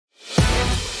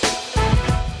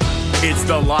It's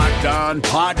the Locked On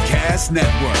Podcast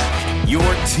Network, your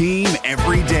team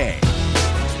every day.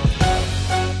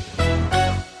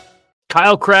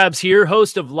 Kyle Krabs here,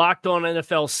 host of Locked On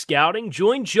NFL Scouting.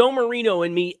 Join Joe Marino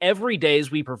and me every day as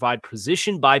we provide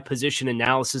position-by-position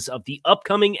analysis of the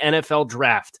upcoming NFL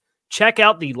Draft. Check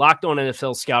out the Locked On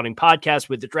NFL Scouting podcast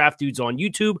with the Draft Dudes on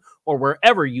YouTube or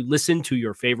wherever you listen to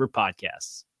your favorite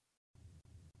podcasts.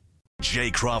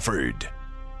 Jay Crawford,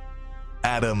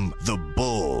 Adam the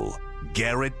Bull,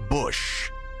 Garrett Bush,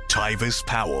 Tyvis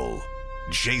Powell,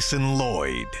 Jason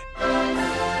Lloyd.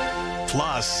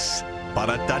 Plus,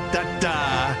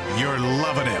 ba-da-da-da-da, you're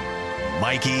loving him,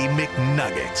 Mikey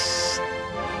McNuggets.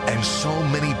 And so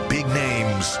many big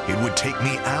names, it would take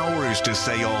me hours to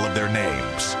say all of their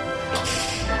names.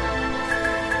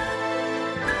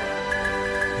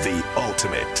 The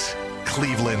ultimate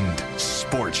Cleveland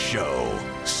sports show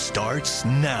starts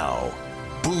now.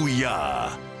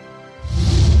 Booyah!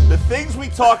 The things we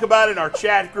talk about in our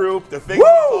chat group, the things we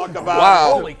talk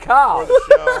about Holy cow. for the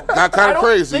show. Got kind of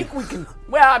crazy. I think we can.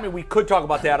 Well, I mean, we could talk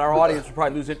about that. Our audience would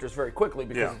probably lose interest very quickly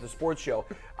because it's a sports show.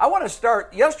 I want to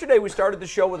start. Yesterday, we started the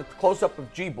show with a close-up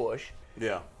of G. Bush.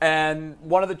 Yeah. And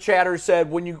one of the chatters said,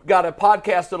 when you got a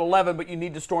podcast at 11, but you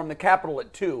need to storm the Capitol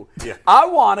at 2. Yeah. I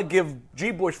want to give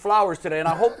G. Bush flowers today, and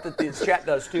I hope that the chat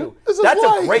does too. That's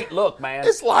a great look, man.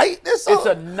 It's light. It's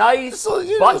a nice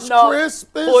button-up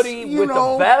hoodie with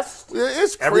the vest.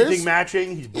 It's crisp. Everything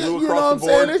matching. He's blue You know across what I'm the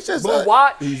board. saying? It's just Blue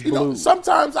watch. You know,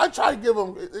 sometimes I try to give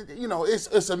them,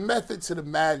 it's a method to the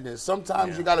madness.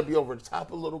 Sometimes you got to be over the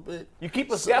top a little bit. You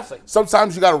keep us guessing.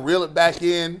 Sometimes you got to reel it back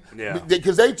in. Yeah.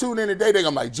 Because they tune in today, they're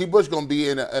going to be like, G. Bush going to be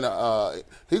in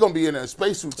he's going to be in a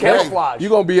spacesuit today. Camouflage. You're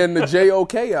going to be in the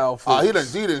JOK outfit. He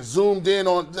done zoomed in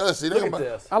on us. Look at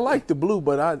this. I like the blue,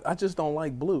 but I just don't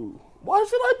like blue. Why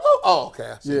is it like blue? Oh,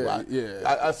 okay. I see why.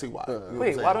 Yeah. I see why. You know what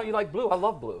Wait, I'm why saying? don't you like blue? I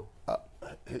love blue.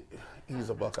 He's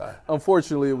a Buckeye.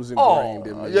 Unfortunately, it was ingrained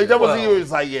in me. Yeah, that was he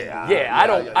was like,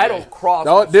 I don't cross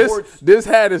No, sports. this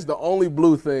hat is the only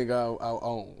blue thing I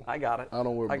own. I got it. I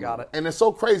don't wear blue. I got it. And it's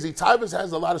so crazy. Tyvis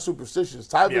has a lot of superstitions.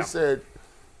 Tyvis said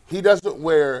he doesn't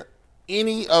wear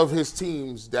any of his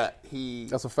teams that he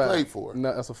That's a fact. played for.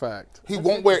 No, that's a fact. He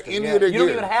won't wear any of their You don't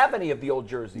gear. even have any of the old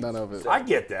jerseys. None of it. I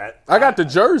get that. I got the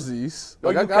jerseys. Oh,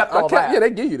 you kept all that. Yeah, they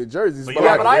give you the jerseys. But But you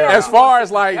like, gotta wear as them. far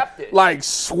as Kept it. like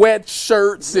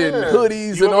sweatshirts and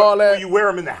hoodies You and ever- all that, You wear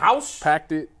them in the house?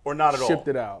 packed it Or not at all? shipped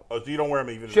it out. Oh, so you don't wear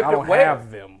them even Shipped I it don't where? have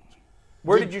them.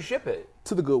 Where did you ship it?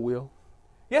 To the Goodwill.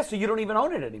 Yeah, so you don't even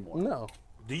own it anymore. No.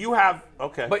 Do you have,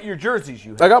 okay. But your jerseys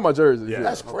you have. I got my jerseys. Yeah. Yeah.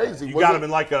 That's crazy. You Was got it- them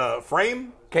in like a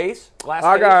frame? Case? Glass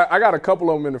I case? got a couple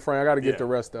of them in the frame. I got to get Yeah. the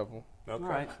rest of them. Okay. All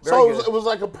right. So Very good. it was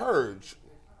like a purge.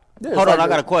 Yeah, it's Hold on, like I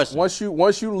got a question.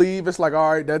 Once you leave, it's like,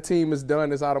 all right, that team is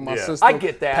done. It's out of my Yeah. system. I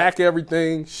get that. Pack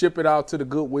everything, ship it out to the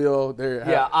Goodwill. There.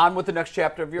 Yeah, on with the next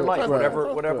chapter of your life, Right.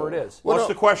 whatever it is. What's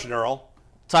the question, Earl?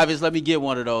 Tyvis, let me get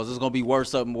one of those. It's going to be worth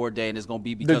something more day, and it's going to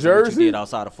be because The of what jersey? you did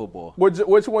outside of football.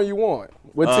 Which one you want?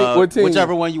 What team?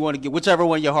 Whichever one you want to get, whichever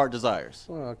one your heart desires.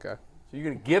 Oh, okay. So you're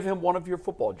going to give him one of your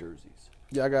football jerseys.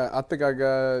 Yeah, I think I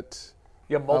got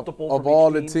You have multiple of from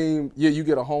all each the team. Yeah, you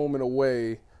get a home and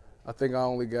away. I think I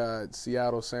only got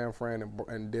Seattle, San Fran,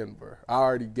 and Denver. I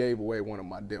already gave away one of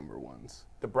my Denver ones.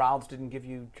 The Browns didn't give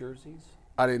you jerseys?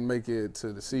 I didn't make it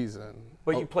to the season.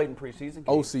 But you played in preseason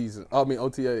games.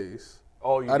 OTAs.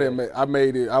 Oh, you I didn't make. I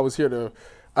made it. I was here to.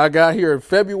 I got here in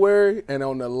February, and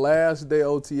on the last day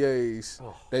OTAs,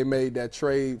 they made that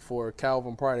trade for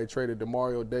Calvin Pryor. They traded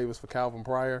DeMario Davis for Calvin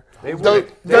Pryor. The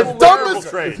Terrible dumbest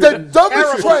trade.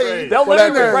 Terrible trade. They'll in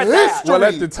never their regret that. history. Well,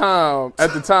 at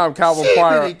the time,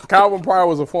 Calvin Pryor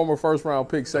was a former first-round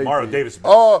pick safety. Mario Davis.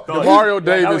 DeMario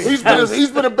Davis.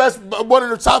 He's been the best, one of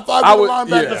the top 5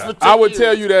 linebackers for 10 I would years.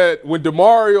 tell you that when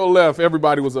DeMario left,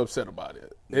 everybody was upset about it.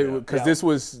 Because this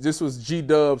was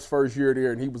G-Dub's first year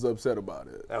there, and he was upset about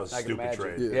it. That was a I can stupid imagine.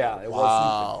 trade. Yeah, it was.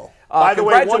 Wow. By the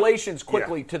way, Congratulations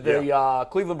quickly to the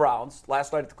Cleveland Browns.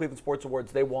 Last night at the Cleveland Sports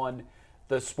Awards, they won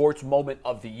the sports moment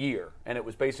of the year, and it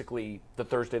was basically the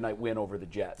Thursday night win over the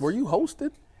Jets. Were you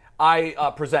hosted?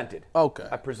 I presented. Okay.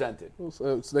 I presented.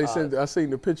 So they sent. I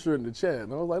seen the picture in the chat,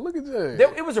 and I was like, "Look at Jay."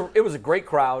 It was a great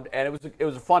crowd, and it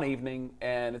was a fun evening,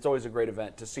 and it's always a great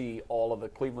event to see all of the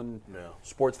Cleveland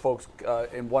sports folks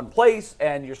in one place,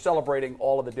 and you're celebrating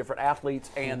all of the different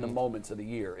athletes and the moments of the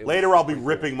year. Later, I'll be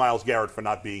ripping Myles Garrett for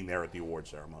not being there at the award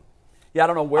ceremony. Yeah, I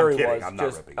don't know where I'm he kidding. was. I'm not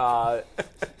Just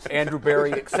ripping. Andrew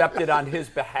Berry accepted on his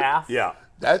behalf. Yeah.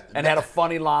 And had a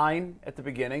funny line at the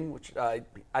beginning, which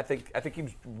I think he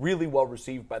was really well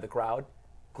received by the crowd.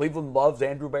 Cleveland loves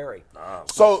Andrew Berry.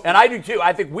 So And I do too.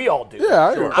 I think we all do. Yeah,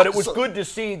 I do. But it was good to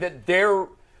see that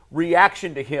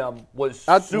reaction to him was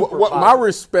super my positive.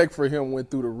 respect for him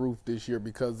went through the roof this year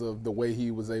because of the way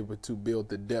he was able to build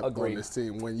the depth Agreed. on this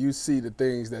team. When you see the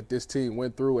things that this team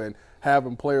went through and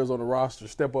having players on the roster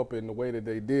step up in the way that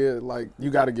they did, like, you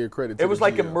got to give credit to It was the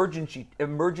like GM.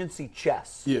 emergency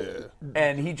chess. Yeah.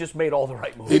 And he just made all the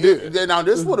right moves. He did. Now,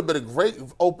 this would have been a great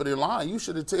opening line. You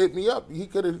should have hit me up. He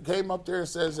could have came up there and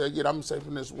says, I'm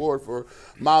saving this award for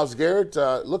Myles Garrett.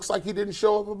 Looks like he didn't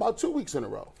show up about 2 weeks in a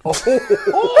row.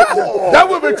 That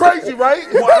would have been crazy, right?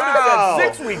 Wow.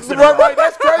 6 weeks in a row. Right,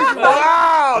 that's crazy, right?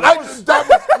 Wow. That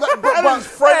was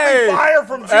friendly fire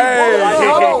from G.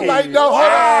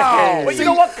 But you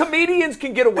know what? Comedians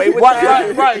can get away with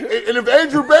that. Right. And if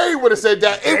Andrew Barry would have said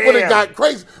that, it would have got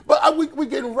crazy. But we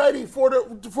getting ready for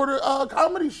the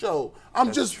comedy show.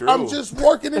 I'm just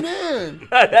working it in.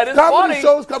 That is comedy funny.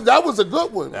 shows come. That was a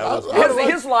good one.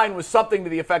 His line was something to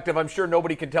the effect of, "I'm sure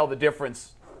nobody can tell the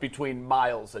difference between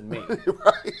Miles and me,"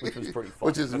 which was pretty fun.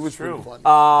 Which was true. Funny.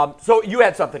 So you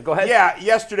had something. Go ahead. Yeah,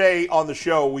 yesterday on the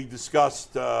show we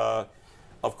discussed, of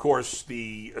course,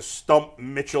 the Stump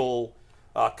Mitchell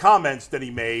comments that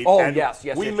he made. Oh, and yes.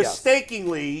 We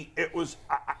mistakenly, it was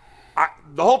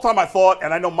the whole time I thought,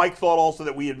 and I know Mike thought also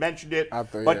that we had mentioned it,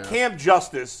 but Cam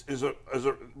Justice is a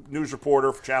news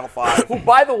reporter for Channel 5. Who,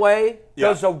 by the way,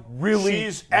 does a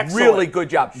really good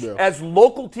job. Yeah. As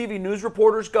local TV news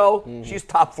reporters go, she's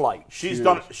top flight. She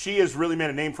has really made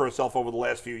a name for herself over the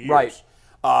last few years. Right.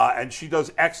 And she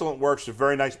does excellent work. She's a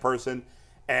very nice person.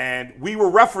 And we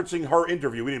were referencing her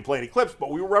interview. We didn't play any clips,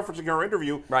 but we were referencing her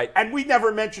interview. Right. And we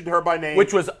never mentioned her by name.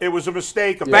 It was a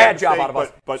mistake, a bad mistake, job out of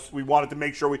us. But we wanted to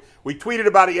make sure we tweeted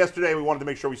about it yesterday. We wanted to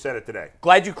make sure we said it today.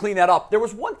 Glad you cleaned that up. There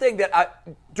was one thing that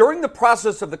during the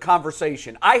process of the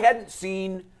conversation, I hadn't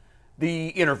seen the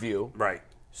interview. Right.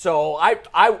 So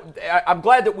I'm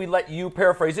glad that we let you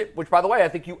paraphrase it, which, by the way, I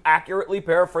think you accurately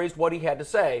paraphrased what he had to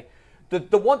say.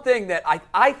 The one thing that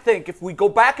I think, if we go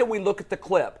back and we look at the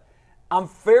clip, I'm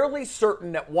fairly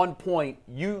certain at one point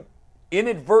you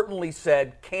inadvertently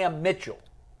said Cam Mitchell.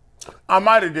 I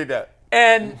might have did that.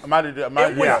 And I might have did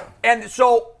that. And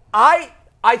so I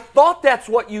thought that's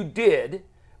what you did,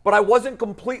 but I wasn't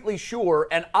completely sure,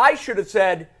 and I should have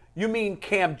said, "You mean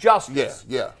Cam Justice?"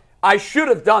 Yeah. I should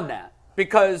have done that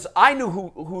because I knew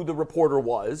who the reporter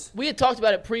was. We had talked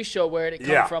about it pre-show where it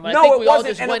come from. I No, think it we all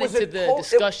wasn't, just went into the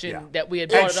discussion that we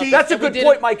had And brought it up. That's a good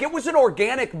point, Mike. It was an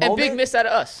organic moment. And big miss out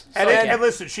of us. And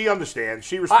listen, she understands.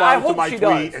 She responded to my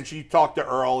tweet, and she talked to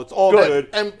Earl. It's all good.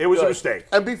 And it was a mistake.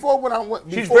 And when I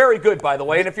went, she's very good, by the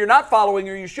way. And if you're not following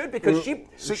her, you should, because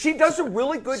she does a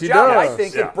really good job, I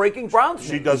think, at breaking Browns.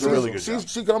 She does a really good job.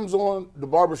 She comes on the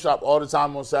barbershop all the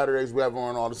time on Saturdays. We have her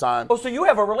on all the time. Oh, so you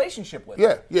have a relationship with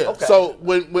her? Yeah. Okay. So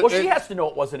she has to know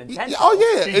it wasn't intentional.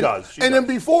 Oh yeah, she does. Then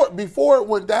before it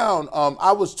went down,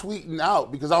 I was tweeting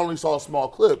out because I only saw a small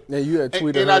clip. Yeah, you had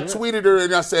tweeted and her. I tweeted her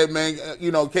and I said, "Man,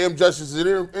 Cam Justice's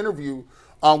interview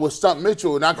with Stump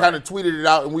Mitchell," and I kind of tweeted it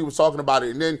out and we were talking about it.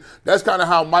 And then that's kind of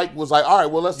how Mike was like, "All right,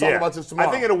 well, let's talk about this tomorrow."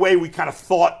 I think in a way we kind of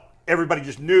thought everybody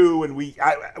just knew, and we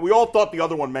all thought the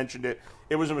other one mentioned it.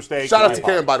 It was a mistake. Shout out to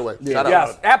Cam, by the way.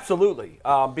 Yes, absolutely.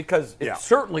 Because it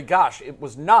certainly, it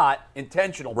was not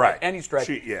intentional by any stretch.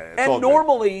 And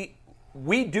normally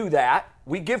we do that.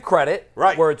 We give credit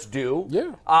where it's due.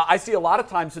 Yeah. I see a lot of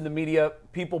times in the media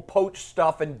people poach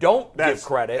stuff and don't give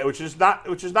credit, which is not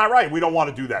right. We don't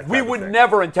want to do that. We would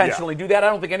never intentionally do that. I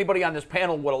don't think anybody on this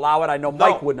panel would allow it. I know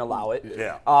Mike wouldn't allow it.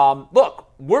 Yeah. Look,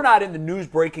 we're not in the news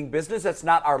breaking business. That's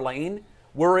not our lane.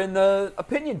 We're in the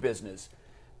opinion business.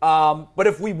 But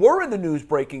if we were in the news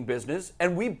breaking business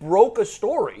and we broke a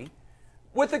story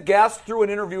with a guest through an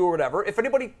interview or whatever, if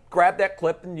anybody grabbed that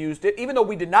clip and used it, even though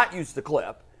we did not use the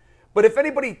clip, but if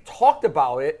anybody talked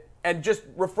about it and just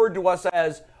referred to us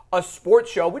as a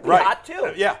sports show, we'd be hot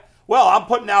too. Yeah. Well, I'm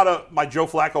putting out my Joe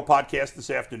Flacco podcast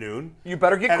this afternoon. You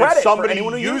better get and credit if somebody for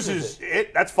anyone who uses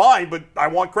it. That's fine, but I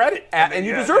want credit. And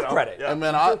you deserve credit. Yeah. And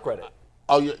man, you deserve credit.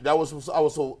 Oh, yeah, I was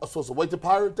supposed to wait to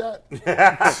pirate that?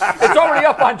 It's already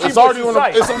up on It's already on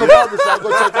site. It's on the barbershop.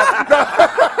 Go check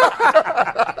that.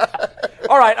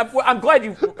 All right, I'm glad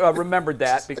you remembered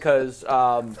that because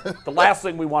the last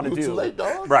thing we want to do. Too late,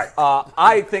 dog. Right.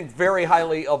 I think very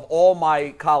highly of all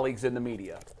my colleagues in the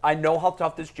media. I know how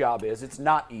tough this job is. It's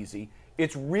not easy.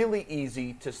 It's really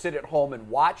easy to sit at home and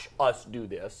watch us do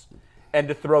this and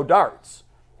to throw darts.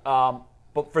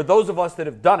 But for those of us that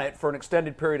have done it for an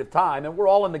extended period of time, and we're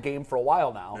all in the game for a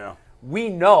while now, we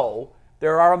know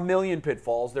there are a million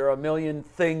pitfalls. There are a million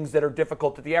things that are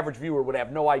difficult that the average viewer would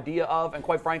have no idea of. And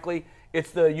quite frankly,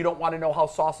 it's the you don't want to know how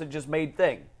sausage is made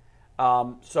thing.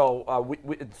 So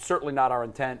it's certainly not our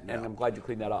intent, and I'm glad you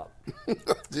cleaned that up.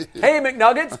 Hey,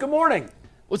 McNuggets, good morning.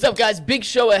 What's up, guys? Big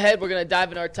show ahead. We're going to dive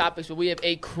into our topics, but we have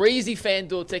a crazy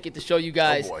FanDuel ticket to show you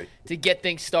guys to get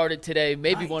things started today.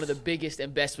 Maybe one of the biggest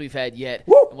and best we've had yet.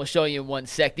 And we'll show you in one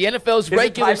sec. The NFL's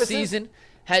regular season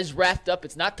has wrapped up.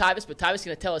 It's not Tyvus, but Tyvus is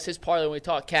going to tell us his parlay when we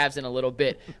talk Cavs in a little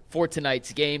bit for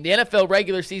tonight's game. The NFL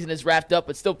regular season is wrapped up,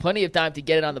 but still plenty of time to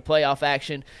get it on the playoff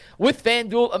action with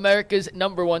FanDuel, America's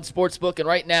 #1 sportsbook. And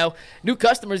right now, new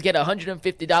customers get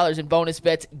 $150 in bonus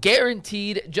bets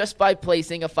guaranteed just by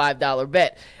placing a $5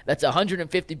 bet. That's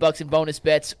 $150 in bonus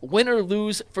bets, win or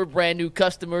lose for brand new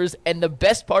customers. And the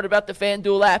best part about the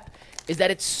FanDuel app is that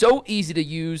it's so easy to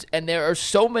use, and there are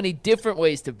so many different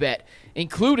ways to bet,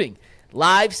 including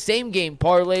live same-game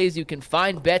parlays. You can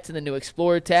find bets in the new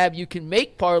Explorer tab. You can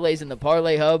make parlays in the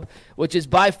Parlay Hub, which is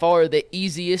by far the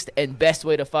easiest and best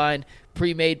way to find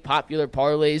pre-made popular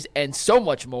parlays, and so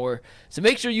much more. So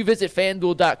make sure you visit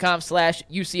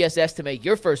FanDuel.com/UCSS to make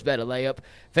your first bet a layup.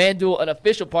 FanDuel, an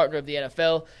official partner of the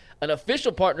NFL, an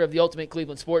official partner of the Ultimate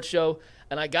Cleveland Sports Show.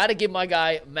 And I got to give my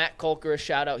guy, Matt Kolker, a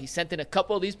shout-out. He sent in a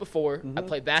couple of these before. I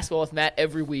play basketball with Matt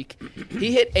every week.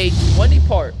 He hit a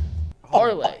 20-part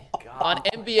parlay on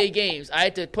NBA games. I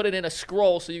had to put it in a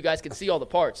scroll so you guys can see all the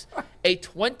parts. A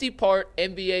 20-part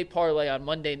NBA parlay on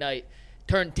Monday night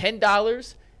turned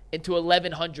 $10 into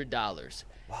 $1,100.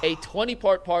 A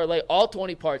 20-part parlay, all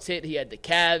 20 parts hit. He had the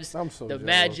Cavs, the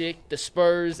Magic, the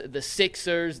Spurs, the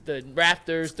Sixers, the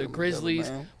Raptors, the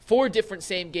Grizzlies. 4 different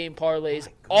same-game parlays,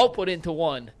 all put into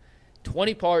one.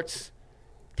 20 parts,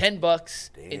 $10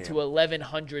 into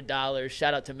 $1,100.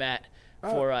 Shout out to Matt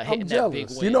for hitting that big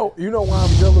win. You know why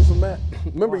I'm jealous of Matt?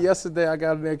 Remember yesterday I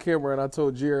got in that camera and I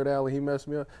told Jared Allen he messed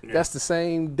me up? Yeah. That's the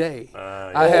same day.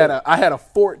 I had a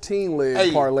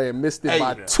 14-leg parlay and missed it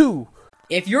by 2.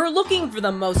 If you're looking for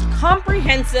the most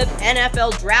comprehensive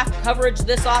NFL draft coverage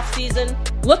this offseason,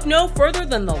 look no further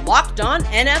than the Locked On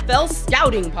NFL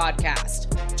Scouting Podcast.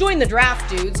 Join the draft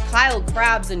dudes, Kyle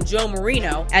Krabs and Joe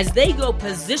Marino, as they go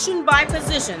position by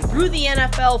position through the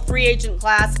NFL free agent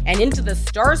class and into the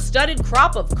star-studded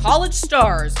crop of college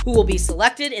stars who will be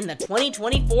selected in the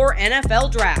 2024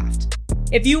 NFL Draft.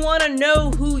 If you want to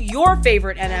know who your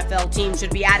favorite NFL team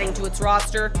should be adding to its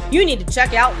roster, you need to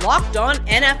check out Locked On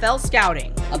NFL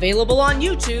Scouting, available on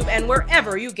YouTube and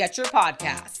wherever you get your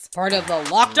podcasts. Part of the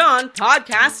Locked On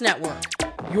Podcast Network,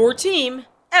 your team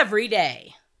every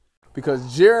day.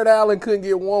 Because Jared Allen couldn't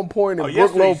get 1 point and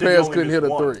Brook Lopez couldn't hit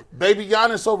a 3. Baby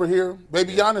Giannis over here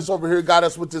got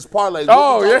us with this parlay.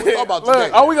 Oh, yeah.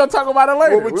 We're going to talk about it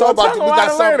later. We're talking about it. We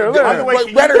got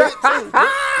something better.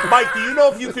 Mike, do you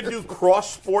know if you can do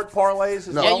cross-sport parlays?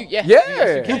 No. Yeah.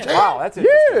 You can. Wow, that's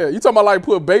interesting. Yeah. You talking about like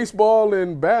put baseball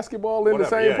and basketball in the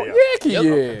same parlay?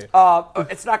 Yeah.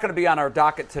 It's not going to be on our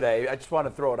docket today. I just want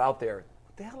to throw it out there.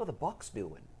 What the hell are the Bucks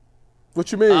doing? What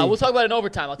you mean? We'll talk about it in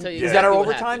overtime. I'll tell you. Is that our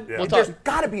overtime? Yeah. There's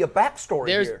got to be a backstory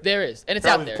here. There is, and it's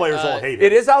out there. Players all hate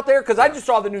it. It is out there? Because I just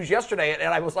saw the news yesterday,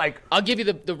 and I was like, I'll give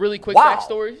you the really quick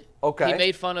backstory. Okay. He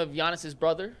made fun of Giannis's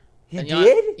brother. He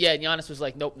did? Yeah, and Giannis was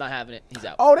like, nope, not having it. He's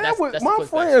out. Oh, that's my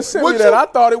friend sent me that. I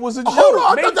thought it was a joke. Hold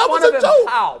on, I thought that was a joke.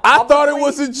 I thought it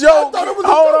was a joke.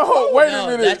 Hold on, wait a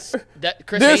minute.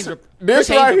 This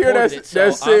right here that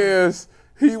says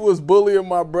he was bullying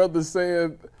my brother,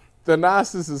 saying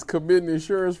Thanasis is committing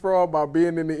insurance fraud by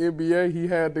being in the NBA. He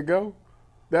had to go.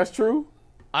 That's true?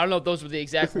 I don't know if those were the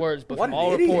exact words, but from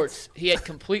all reports, he had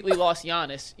completely lost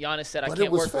Giannis. Giannis said, I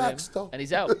can't work for him, and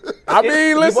he's out. I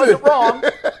mean, listen. He wasn't wrong.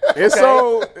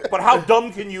 But how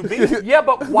dumb can you be? Yeah,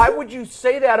 but why would you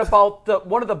say that about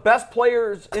one of the best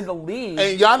players in the league?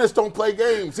 And Giannis don't play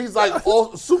games. He's like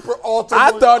super ultimate.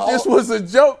 I thought this was a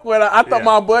joke when I thought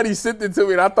my buddy sent it to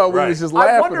me, and I thought we was just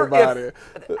laughing about it.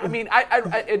 I mean,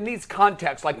 it needs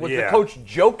context. Like, was the coach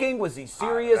joking? Was he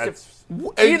serious?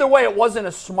 Either way, it wasn't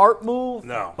a smart move.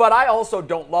 No. But I also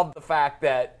don't love the fact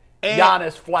that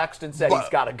Giannis flexed and said he's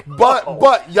got to go. But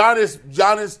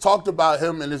Giannis talked about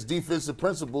him and his defensive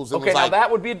principles. And okay, now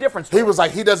that would be a different story. He was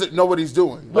like, he doesn't know what he's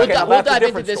doing. We'll dive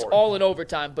into this all in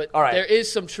overtime, but there is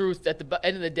some truth. At the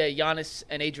end of the day, Giannis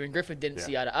and Adrian Griffin didn't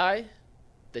see eye to eye.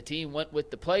 The team went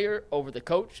with the player over the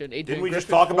coach, and Adrian Didn't we Griffin just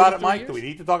talk about it, Mike? Years. Do we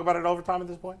need to talk about it in overtime at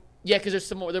this point? Yeah, because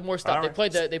there's more stuff. All They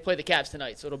right. play the Cavs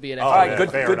tonight, so it'll be an All extra,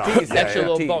 right, good tease. extra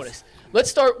little bonus.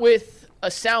 Let's start with a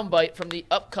soundbite from the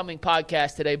upcoming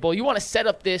podcast today. Bull, you want to set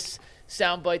up this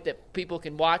soundbite that people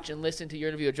can watch and listen to your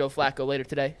interview with Joe Flacco later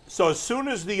today? So as soon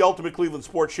as the Ultimate Cleveland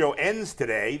Sports Show ends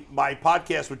today, my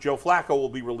podcast with Joe Flacco will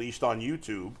be released on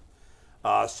YouTube.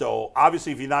 So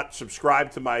obviously, if you're not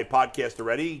subscribed to my podcast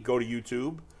already, go to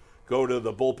YouTube. Go to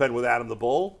the Bullpen with Adam the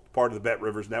Bull, part of the Bet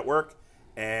Rivers Network,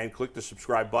 and click the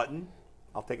subscribe button.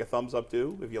 I'll take a thumbs up,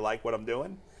 too, if you like what I'm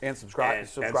doing. And subscribe. And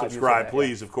subscribe,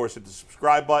 please. Of course, hit the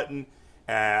subscribe button.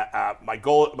 My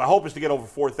hope is to get over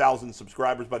 4,000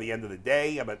 subscribers by the end of the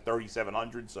day. I'm at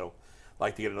 3,700, so I'd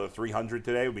like to get another 300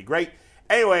 today. It would be great.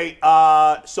 Anyway,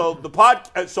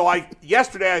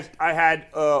 yesterday I had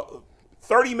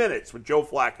 30 minutes with Joe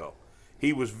Flacco.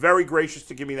 He was very gracious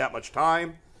to give me that much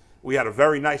time. We had a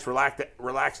very nice,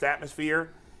 relaxed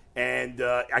atmosphere. And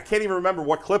I can't even remember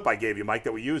what clip I gave you, Mike,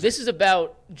 that we used. This is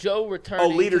about Joe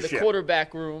returning to the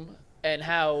quarterback room and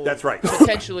how that's right.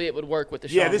 potentially it would work with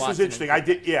Deshaun Watson. Yeah, this was interesting.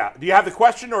 Do you have the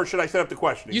question, or should I set up the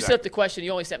question? You set up the question.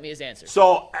 You only sent me his answer.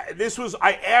 So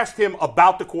I asked him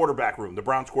about the quarterback room, the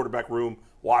Browns quarterback room,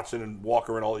 Watson and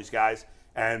Walker and all these guys,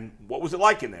 and what was it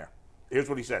like in there? Here's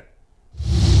what he said.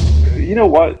 You know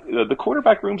what? The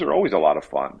quarterback rooms are always a lot of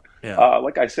fun. Yeah.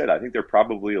 Like I said, I think they're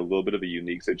probably a little bit of a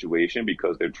unique situation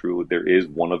because there is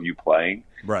one of you playing.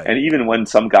 Right. And even when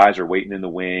some guys are waiting in the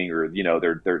wing or,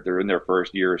 they're in their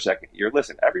first year or second year,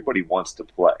 listen, everybody wants to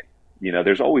play.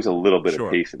 There's always a little bit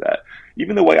of pace of that.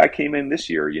 Even the way I came in this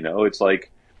year, it's like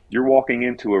you're walking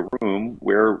into a room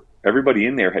where everybody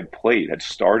in there had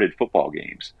started football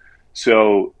games.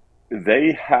 So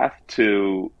they have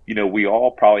to, we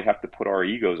all probably have to put our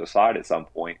egos aside at some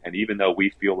point. And even though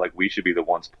we feel like we should be the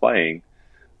ones playing,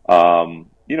 I'm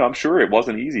sure it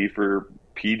wasn't easy for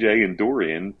PJ and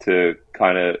Dorian to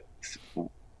kind of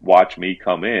watch me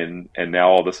come in. And now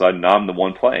all of a sudden I'm the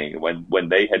one playing when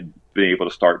they had been able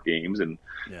to start games and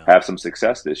have some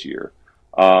success this year.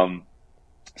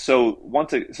 So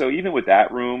even with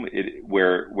that room,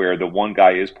 where the one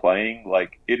guy is playing,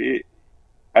 like it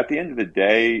at the end of the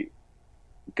day,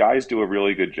 guys do a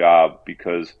really good job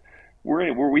because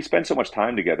we spend so much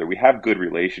time together. We have good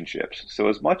relationships. So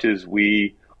as much as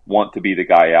we want to be the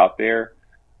guy out there,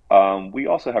 we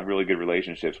also have really good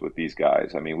relationships with these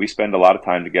guys. I mean, we spend a lot of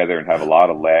time together and have a lot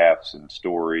of laughs and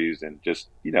stories and just,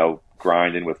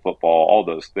 grinding with football, all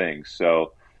those things.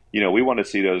 So, we want to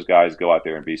see those guys go out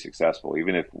there and be successful.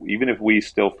 Even if we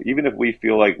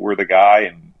feel like we're the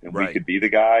guy and we could be the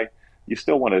guy, you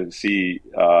still want to see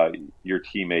your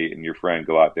teammate and your friend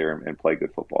go out there and play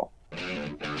good football.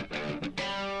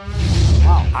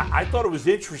 Wow. I thought it was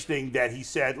interesting that he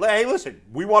said, hey, listen,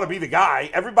 we want to be the guy.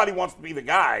 Everybody wants to be the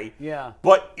guy. Yeah.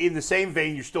 But in the same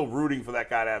vein, you're still rooting for that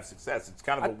guy to have success. It's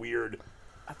kind of a weird.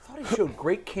 I thought he showed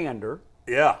great candor.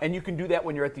 Yeah. And you can do that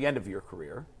when you're at the end of your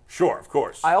career. Sure, of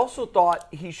course. I also thought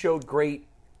he showed great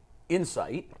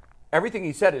insight. Everything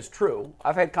he said is true.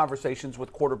 I've had conversations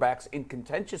with quarterbacks in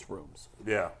contentious rooms.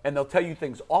 Yeah. And they'll tell you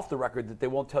things off the record that they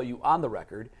won't tell you on the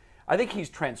record. I think he's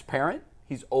transparent.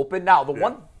 He's open. Now, the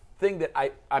one thing that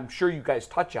I'm sure you guys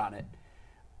touch on it,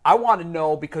 I want to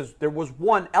know because there was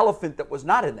one elephant that was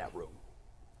not in that room.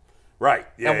 Right.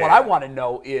 Yeah, and what I want to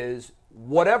know is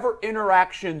whatever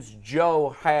interactions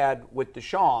Joe had with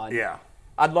Deshaun,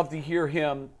 I'd love to hear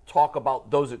him talk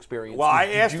about those experiences. Well, I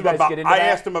asked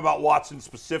him about Watson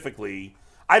specifically.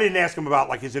 I didn't ask him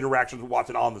about his interactions with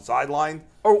Watson on the sideline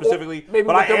specifically. Or maybe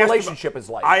what their relationship is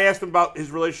like. I asked him about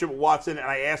his relationship with Watson, and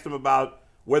I asked him about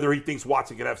whether he thinks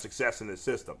Watson can have success in this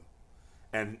system.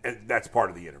 And that's part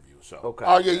of the interview. So okay.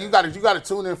 Oh yeah, you got to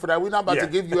tune in for that. We're not about to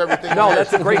give you everything. No,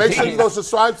 that's a great. Make sure you go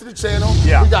subscribe to the channel.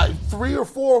 Yeah. We got 3 or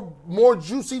 4 more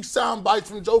juicy sound bites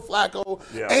from Joe Flacco,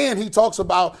 and he talks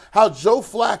about how Joe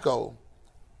Flacco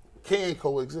can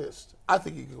coexist. I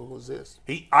think he can coexist.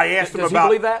 Does he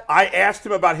believe that? I asked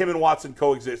him about him and Watson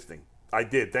coexisting. I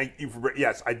did. Thank you for.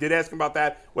 Yes, I did ask him about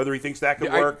that. Whether he thinks that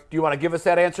could work. Do you want to give us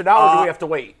that answer now, or do we have to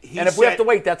wait? And if we have to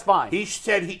wait, that's fine. He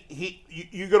said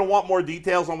you're going to want more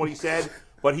details on what he said,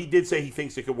 but he did say he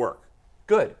thinks it could work.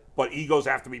 Good. But egos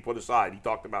have to be put aside. He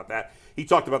talked about that. He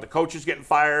talked about the coaches getting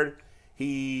fired.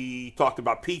 He talked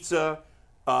about pizza.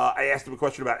 I asked him a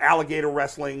question about alligator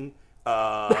wrestling.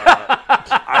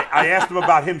 I asked him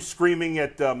about him screaming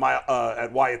at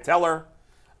Wyatt Teller.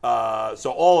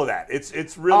 So all of that,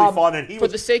 it's really fun. And for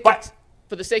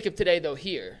the sake of today, though,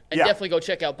 here, and definitely go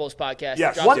check out both podcasts.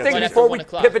 Yes. One thing before we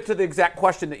pivot to the exact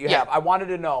question that you have, I wanted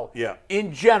to know,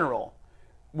 in general,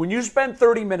 when you spend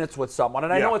 30 minutes with someone,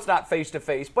 and I know it's not face to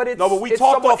face, but it's but we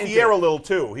talked off the air a little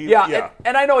too.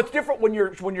 And I know it's different when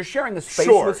you're sharing the space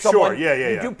with someone.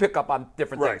 You do pick up on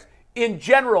different things. In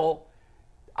general,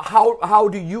 how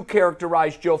do you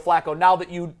characterize Joe Flacco now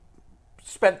that you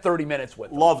spent 30 minutes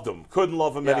with him? Loved him. Couldn't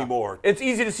love him anymore. It's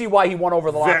easy to see why he won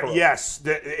over the locker room. Yes,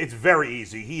 it's very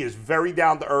easy. He is very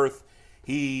down to earth.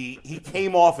 He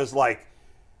came off as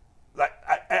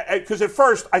because at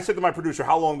first I said to my producer,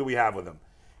 how long do we have with him?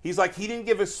 He's like, he didn't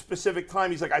give a specific time.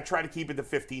 He's like, I try to keep it to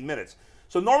 15 minutes.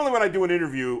 So normally when I do an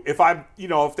interview,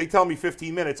 if they tell me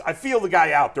 15 minutes, I feel the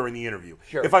guy out during the interview.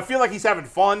 Sure. If I feel like he's having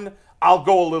fun, I'll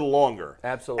go a little longer.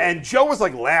 Absolutely. And Joe was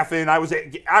like laughing. I was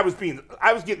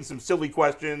getting some silly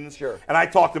questions. Sure. And I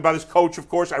talked about his coach, of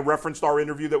course. I referenced our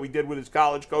interview that we did with his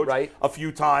college coach a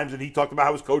few times, and he talked about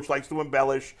how his coach likes to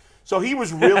embellish. So he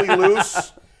was really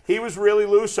loose.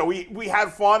 So we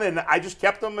had fun, and I just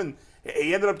kept him, and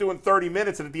he ended up doing 30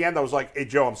 minutes. And at the end, I was like, "Hey,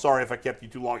 Joe, I'm sorry if I kept you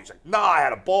too long." He's like, "No, I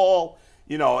had a ball."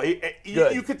 You know,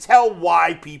 you could tell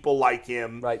why people like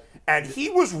him. Right. And he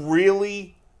was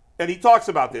really, and he talks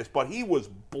about this, but he was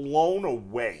blown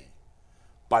away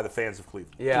by the fans of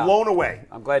Cleveland. Yeah. Blown away.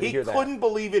 I'm glad to hear that. He couldn't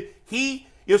believe it.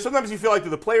 Sometimes you feel like, do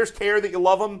the players care that you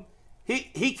love them?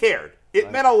 He cared. It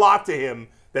meant a lot to him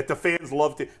that the fans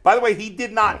loved it. By the way, he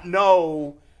did not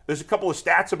know. There's a couple of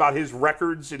stats about his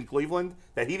records in Cleveland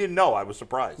that he didn't know. I was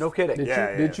surprised. No kidding.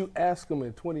 Did you ask him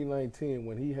in 2019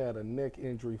 when he had a neck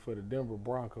injury for the Denver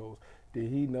Broncos,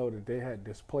 did he know that they had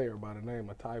this player by the name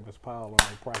of Tyvis Powell on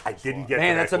their practice I didn't squad? get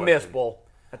Man, to that's that a question. miss, Bull.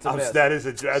 That's a miss.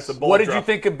 That's a bold What did drop. you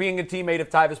think of being a teammate of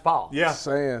Tyvis Powell? Yeah.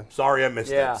 Saying. Sorry I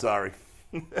missed Yeah. it. Sorry.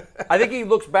 I think he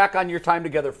looks back on your time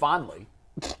together fondly.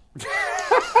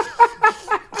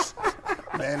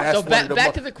 Man, that's So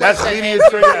back to the question. That's at media hand.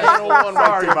 training 101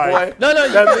 Sorry, right there, Mike. boy. No,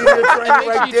 you That media training make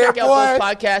sure right you there, check out boy.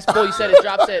 both podcasts. Bull, you said it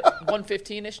drops at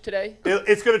 1:15-ish today.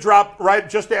 It's going to drop right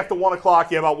just after 1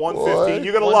 o'clock. Yeah, about 1:15.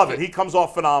 You're going to love it. He comes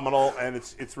off phenomenal, and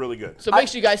it's really good. So make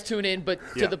sure you guys tune in. But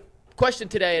Yeah. to the question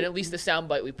today, and at least the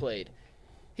soundbite we played,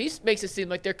 he makes it seem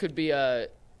like there could be a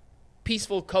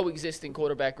peaceful coexisting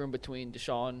quarterback room between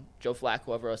Deshaun, Joe Flacco,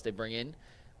 whoever else they bring in.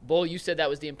 Bull, you said that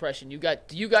was the impression you got.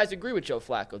 Do you guys agree with Joe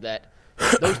Flacco that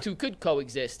those two could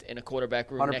coexist in a quarterback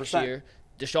room 100%. next year?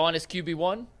 Deshaun is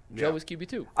QB1, Joe is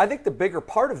QB2. I think the bigger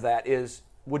part of that is,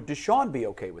 would Deshaun be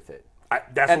okay with it?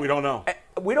 That's what we don't know.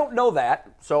 We don't know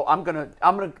that, so I'm gonna.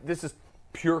 This is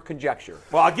pure conjecture.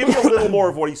 Well, I'll give you a little more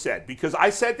of what he said, because I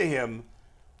said to him,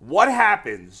 what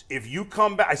happens if you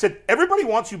come back? I said, everybody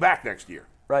wants you back next year.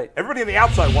 Right. Everybody on the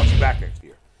outside wants you back next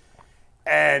year.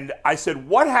 And I said,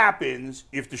 what happens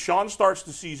if Deshaun starts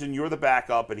the season, you're the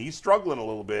backup, and he's struggling a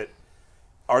little bit?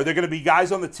 Are there going to be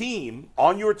guys on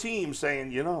your team, saying,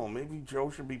 maybe Joe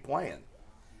should be playing?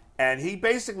 And he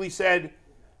basically said,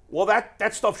 well,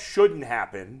 that stuff shouldn't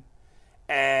happen,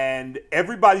 and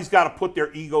everybody's got to put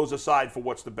their egos aside for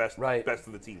what's the best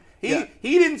of the team. He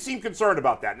didn't seem concerned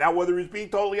about that. Now, whether he's being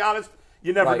totally honest,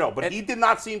 you never know. But he did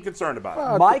not seem concerned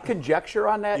about it. My conjecture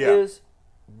on that is,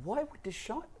 why would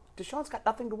Deshaun? Deshaun's got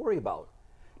nothing to worry about.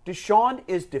 Deshaun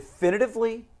is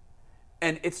definitively,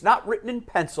 and it's not written in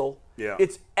pencil,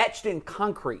 it's etched in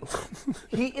concrete.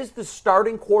 He is the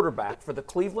starting quarterback for the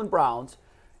Cleveland Browns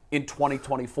in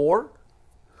 2024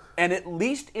 and at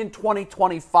least in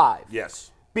 2025.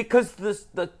 Yes. Because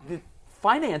the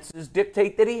finances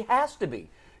dictate that he has to be.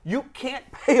 You can't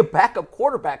pay a backup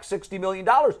quarterback $60 million.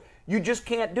 You just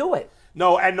can't do it.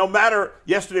 No, and no matter,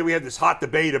 yesterday we had this hot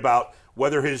debate about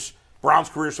whether his Browns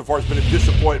career so far has been a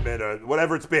disappointment or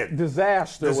whatever it's been.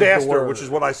 Disaster, which is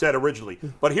what I said originally.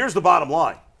 But here's the bottom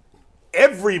line.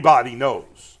 Everybody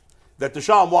knows that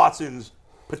Deshaun Watson's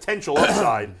potential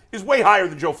upside is way higher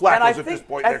than Joe Flacco's at this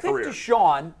point in their career. I think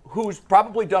Deshaun, who's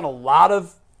probably done a lot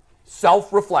of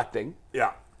self-reflecting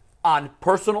on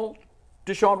personal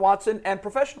Deshaun Watson and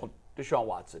professional Deshaun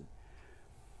Watson,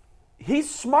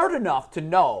 he's smart enough to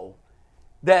know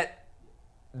that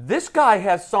this guy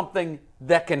has something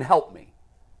that can help me.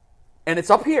 And it's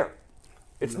up here.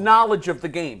 It's knowledge of the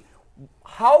game.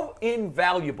 How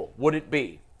invaluable would it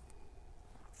be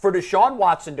for Deshaun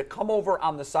Watson to come over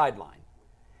on the sideline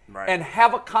and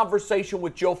have a conversation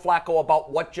with Joe Flacco about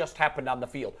what just happened on the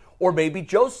field? Or maybe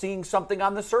Joe's seeing something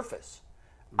on the surface,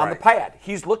 on the pad.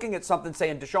 He's looking at something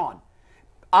saying, Deshaun.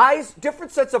 Eyes,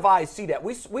 different sets of eyes see that.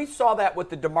 We saw that with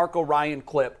the DeMarco Ryan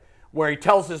clip where he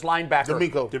tells his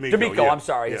linebacker. D'Amico, I'm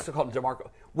sorry. He's called him DeMarco.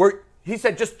 Where he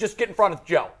said, just get in front of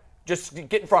Joe. Just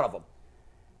get in front of him.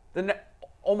 Then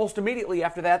almost immediately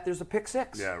after that, there's a pick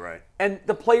six. Yeah, right. And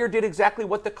the player did exactly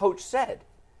what the coach said.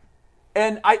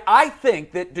 And I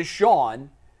think that Deshaun,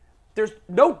 there's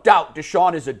no doubt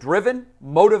Deshaun is a driven,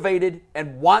 motivated,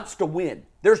 and wants to win.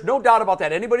 There's no doubt about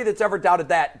that. Anybody that's ever doubted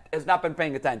that has not been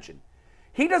paying attention.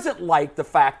 He doesn't like the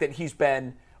fact that he's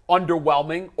been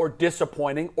underwhelming or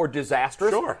disappointing or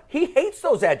disastrous. Sure. He hates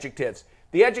those adjectives.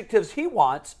 The adjectives he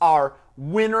wants are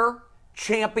winner,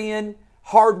 champion,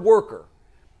 hard worker.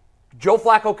 Joe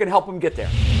Flacco can help him get there.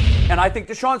 And I think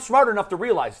Deshaun's smart enough to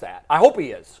realize that. I hope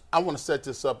he is. I want to set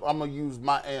this up. I'm going to use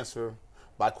my answer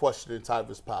by questioning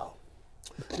Tyvis Powell.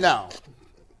 Now,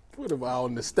 what am I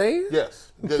on the stand?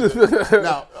 Yes.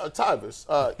 Now, Tyvis,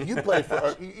 you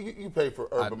played for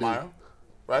Urban Meyer,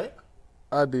 right?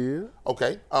 I did.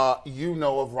 Okay. You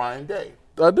know of Ryan Day.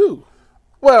 I do.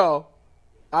 Well,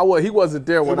 He wasn't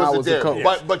there when I was a coach.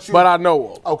 But I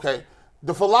know him. Okay.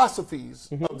 The philosophies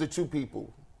of the two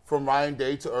people, from Ryan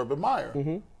Day to Urban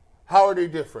Meyer, how are they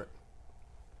different?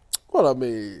 Well, I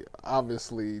mean,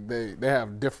 obviously they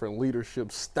have different leadership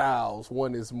styles.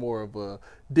 One is more of a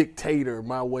dictator,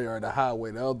 my way or the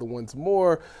highway. The other one's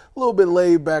more a little bit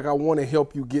laid back. I want to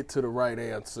help you get to the right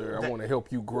answer. I want to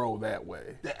help you grow that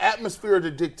way. The atmosphere of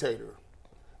the dictator,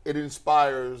 it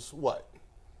inspires what?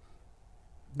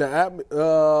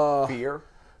 Fear.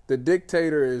 The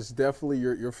dictator is definitely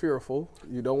you're fearful.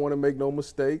 You don't want to make no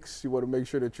mistakes. You want to make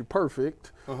sure that you're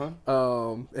perfect.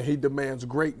 And he demands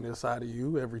greatness out of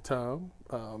you every time.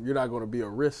 You're not going to be a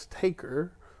risk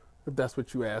taker, if that's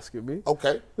what you're asking me.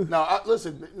 Okay. Now,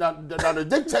 listen. Now, the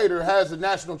dictator has a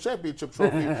national championship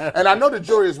trophy, and I know the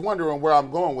jury is wondering where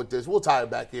I'm going with this. We'll tie it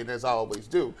back in, as I always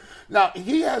do. Now,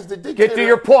 he has the dictator. Get to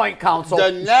your point, counsel.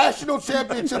 The national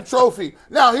championship trophy.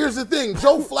 Now, here's the thing.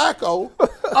 Joe Flacco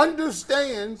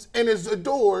understands and is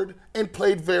adored and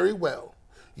played very well.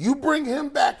 You bring him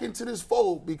back into this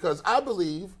fold because I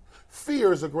believe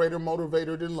fear is a greater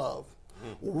motivator than love.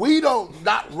 We don't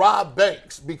not rob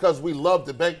banks because we love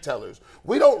the bank tellers.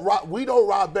 We don't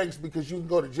rob banks because you can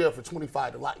go to jail for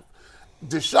 25 to life.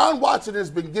 Deshaun Watson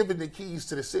has been given the keys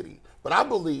to the city, but I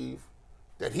believe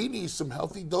that he needs some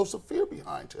healthy dose of fear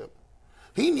behind him.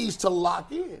 He needs to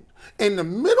lock in. And the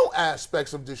middle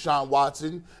aspects of Deshaun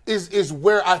Watson is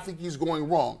where I think he's going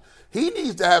wrong. He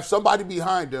needs to have somebody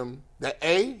behind him that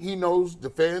A, he knows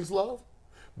the fans love,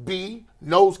 B,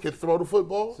 knows can throw the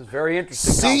football. This is very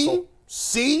interesting, counsel.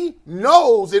 C,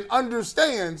 knows and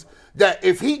understands that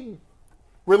if he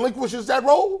relinquishes that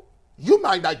role, you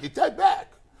might not get that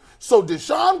back. So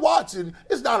Deshaun Watson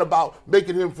is not about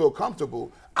making him feel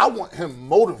comfortable. I want him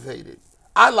motivated.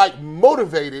 I like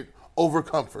motivated over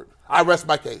comfort. I rest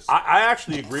my case. I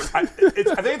actually agree. I think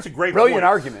it's a great brilliant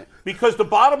argument. Because the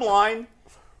bottom line,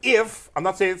 I'm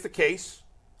not saying it's the case,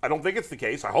 I don't think it's the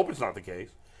case, I hope it's not the case,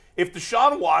 if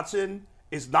Deshaun Watson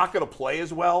is not going to play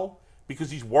as well because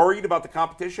he's worried about the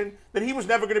competition, then he was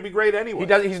never going to be great anyway.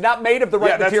 He's not made of the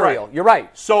right material. Right. You're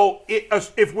right. So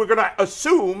if we're going to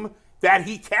assume that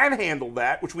he can handle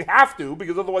that, which we have to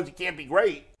because otherwise he can't be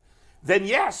great, then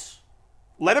yes,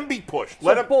 let him be pushed.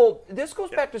 This goes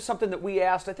back to something that we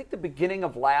asked, I think the beginning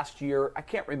of last year, I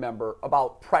can't remember,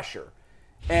 about pressure.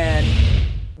 And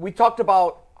we talked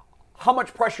about how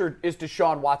much pressure is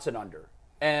Deshaun Watson under.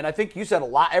 And I think you said a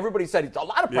lot. Everybody said it's a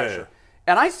lot of pressure.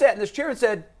 Yeah. And I sat in this chair and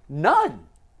said, none.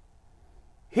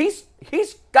 He's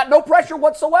got no pressure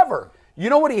whatsoever. You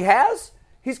know what he has?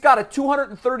 He's got a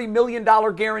 $230 million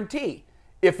guarantee.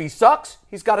 If he sucks,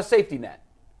 he's got a safety net.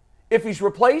 If he's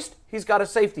replaced, he's got a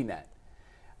safety net.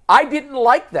 I didn't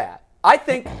like that. I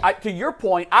think, to your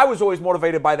point, I was always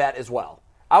motivated by that as well.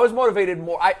 I was motivated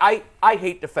more. I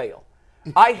hate to fail.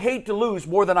 I hate to lose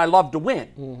more than I love to win.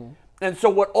 Mm-hmm. And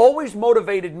so what always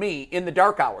motivated me in the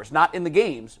dark hours, not in the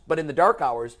games, but in the dark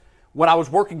hours, when I was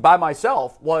working by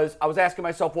myself, was I was asking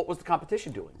myself, what was the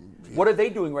competition doing? What are they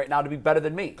doing right now to be better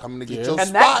than me? Coming to get your and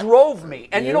spot. That drove me.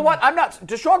 And you know what?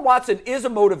 Deshaun Watson is a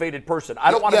motivated person. I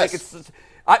don't want to make it.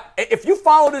 If you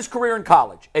followed his career in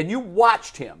college and you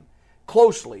watched him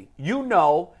closely, you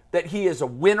know that he is a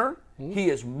winner. Mm-hmm. He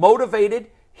is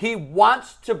motivated. He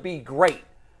wants to be great.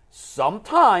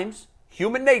 Sometimes,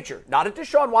 human nature, not a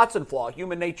Deshaun Watson flaw,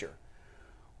 human nature.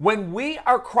 When we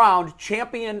are crowned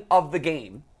champion of the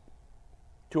game,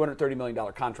 $230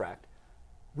 million contract,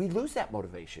 we lose that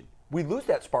motivation. We lose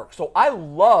that spark. So I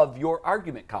love your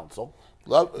argument, counsel,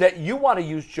 that you want to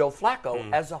use Joe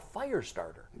Flacco as a fire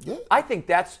starter. Yeah. I think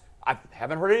I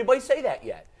haven't heard anybody say that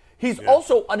yet. He's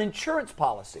also an insurance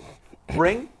policy.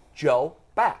 Bring Joe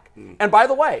back. And by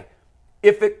the way,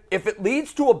 if it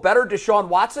leads to a better Deshaun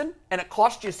Watson and it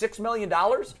costs you $6 million,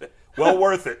 well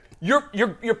worth it. You're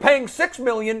paying $6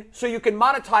 million so you can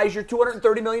monetize your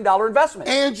 $230 million investment.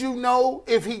 And you know,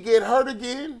 if he get hurt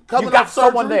again, you got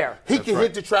someone there. He can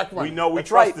hit the track running. We know we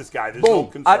trust this guy. There's no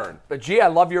concern. I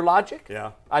love your logic.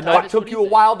 Yeah. I know it took you a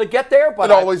while to get there, but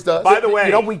it always does. By the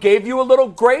way, we gave you a little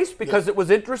grace because it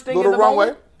was interesting. Little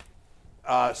runway.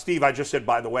 Steve, I just said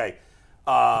by the way.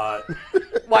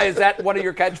 Why is that one of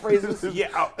your catchphrases?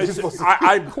 Yeah,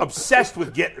 I'm obsessed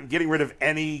with getting rid of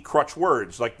any crutch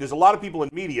words. Like, there's a lot of people in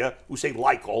media who say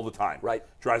 "like" all the time. Right,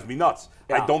 drives me nuts.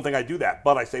 Yeah. I don't think I do that,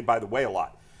 but I say "by the way" a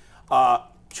lot.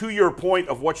 To your point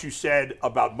of what you said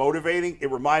about motivating, it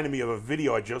reminded me of a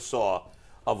video I just saw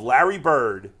of Larry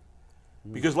Bird,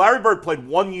 because Larry Bird played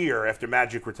 1 year after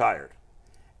Magic retired,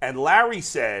 and Larry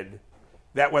said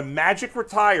that when Magic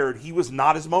retired, he was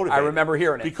not as motivated. I remember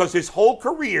hearing it. Because his whole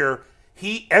career,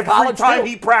 every time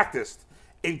he practiced,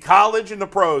 In college and the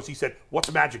pros, he said,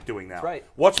 what's Magic doing now? That's right.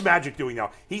 What's Magic doing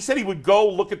now? He said he would go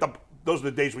look at those are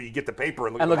the days where you get the paper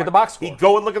and look at the box score. He'd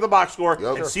go and look at the box score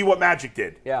and see what Magic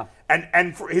did. Yeah.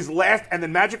 And for his last, and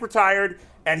then Magic retired,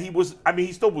 and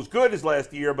he still was good his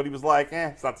last year, but he was like,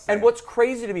 it's not the same. And what's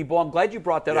crazy to me, Bo, I'm glad you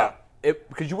brought that up,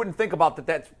 because you wouldn't think about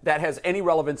that has any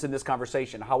relevance in this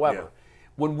conversation. However,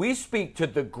 when we speak to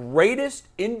the greatest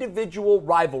individual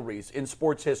rivalries in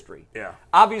sports history,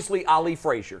 obviously Ali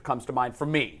Frazier comes to mind for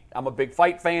me. I'm a big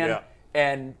fight fan,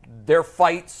 and their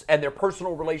fights and their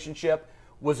personal relationship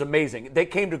was amazing. They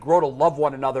came to grow to love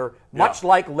one another, much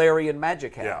like Larry and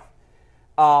Magic have.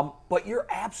 But you're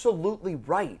absolutely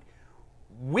right.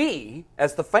 We,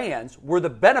 as the fans, were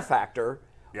the benefactor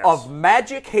of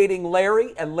Magic hating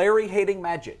Larry and Larry hating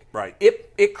Magic. Right.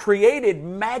 It created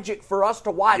magic for us to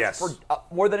watch for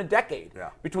more than a decade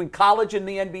between college and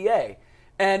the NBA.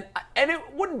 And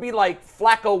it wouldn't be like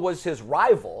Flacco was his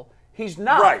rival. He's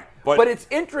not. Right. But it's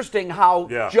interesting how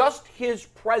just his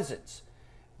presence,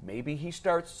 maybe he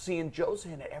starts seeing Joe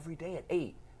saying it every day at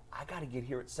 8. I got to get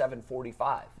here at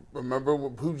 7:45. Remember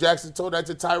when Hugh Jackson told that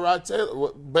to Tyrod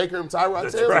Taylor, Baker and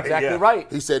Tyrod Taylor? Right, exactly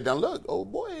right. He said, now look, oh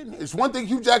boy, it's one thing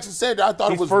Hugh Jackson said that I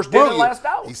thought He's it was first brilliant. in and last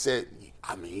out. He said,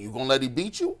 I mean, you going to let him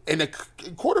beat you? And the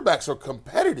quarterbacks are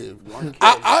competitive.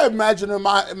 I imagine in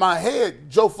my head,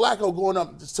 Joe Flacco going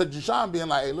up to Deshaun being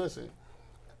like, hey, listen,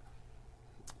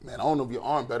 man, I don't know if your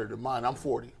arm better than mine. I'm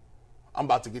 40. I'm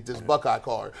about to get this Buckeye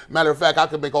card. Matter of fact, I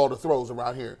can make all the throws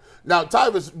around here. Now,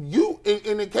 Tyvis, you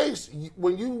in the case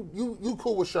when you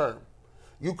cool with Sherm,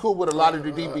 you cool with a lot of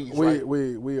the DBs, right?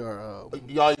 We are.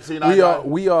 Y'all seen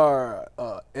we are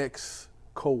ex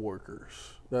co-workers.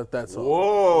 That's all.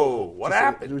 Whoa! What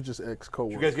happened? We're just ex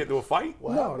co-workers. Did you guys get into a fight?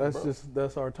 No,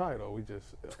 that's our title. We just.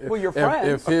 You're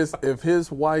friends. If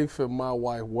his wife and my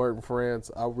wife weren't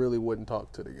friends, I really wouldn't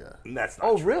talk to the guy. That's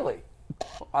not true. Really?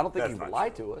 I don't think you would lie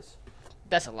to us.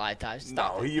 That's a lie, Ty.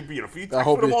 Stop No, it. you text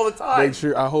with him all the time.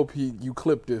 I hope you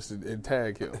clip this and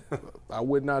tag him. I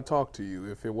would not talk to you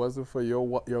if it wasn't for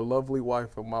your lovely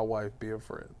wife and my wife being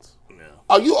friends. Yeah.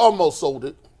 Oh, you almost sold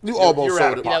it. You almost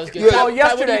sold it. That was good. Well, Ty, what do you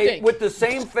yesterday, think? with the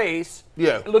same face,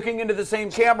 looking into the same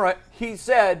camera, he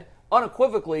said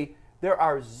unequivocally, there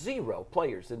are 0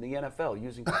 players in the NFL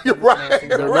using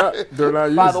right. They're not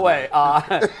using. By the way,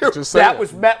 that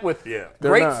was met with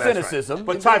great cynicism, right.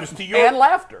 But Tyvis, and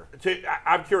laughter.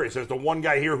 I'm curious, as the one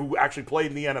guy here who actually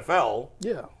played in the NFL,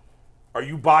 Yeah. are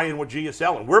you buying what G is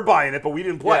selling? We're buying it, but we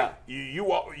didn't play.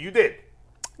 Yeah. You did.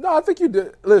 No, I think you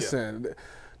did. Listen,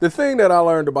 the thing that I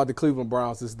learned about the Cleveland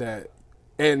Browns is that,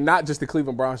 and not just the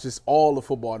Cleveland Browns, just all of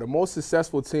football, the most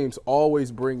successful teams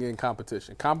always bring in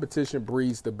competition. Competition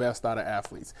breeds the best out of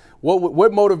athletes.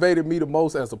 What motivated me the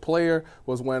most as a player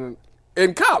was when,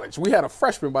 in college, we had a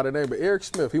freshman by the name of Eric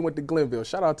Smith. He went to Glenville.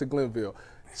 Shout out to Glenville.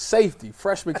 Safety.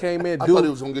 Freshman came in. I thought he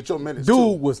was going to get your minutes, Dude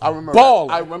too. was I remember baller.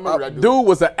 That. I remember that dude. Dude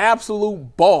was an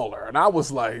absolute baller. And I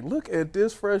was like, look at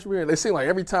this freshman. It seemed like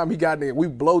every time he got in there, we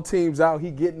blow teams out.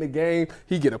 He get in the game.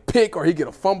 He get a pick or he get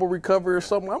a fumble recovery or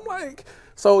something. I'm like,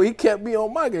 so he kept me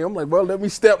on my game. I'm like, well, let me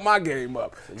step my game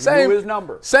up. So you knew his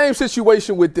number. Same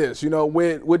situation with this. You know,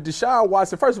 with Deshaun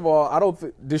Watson, first of all, I don't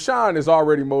think Deshaun is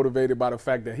already motivated by the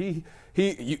fact that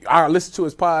I listened to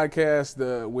his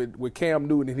podcast with Cam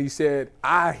Newton, and he said,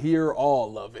 I hear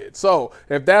all of it. So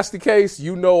if that's the case,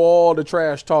 you know all the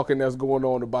trash talking that's going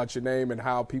on about your name and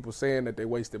how people saying that they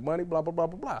wasted money, blah, blah, blah,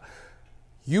 blah, blah.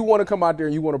 You want to come out there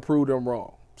and you want to prove them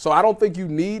wrong. So I don't think you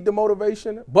need the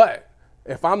motivation, but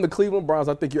if I'm the Cleveland Browns,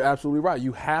 I think you're absolutely right.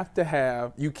 You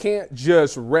can't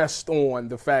just rest on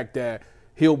the fact that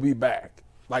he'll be back.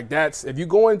 Like if you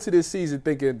go into this season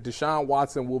thinking Deshaun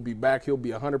Watson will be back, he'll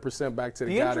be 100% back to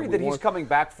the guy injury that he's coming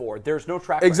back for. There's no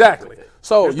track record exactly. with it.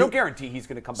 So there's no guarantee he's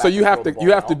going to come back. So you have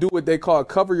to do what they call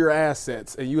cover your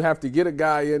assets, and you have to get a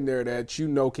guy in there that you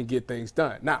know can get things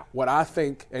done. Now, what I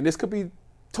think, and this could be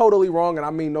totally wrong, and I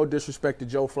mean no disrespect to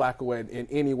Joe Flacco in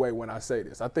any way when I say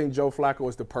this. I think Joe Flacco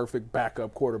is the perfect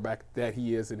backup quarterback that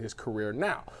he is in his career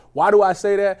now. Why do I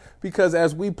say that? Because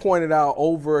as we pointed out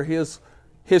over his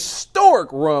historic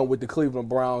run with the Cleveland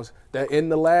Browns, that in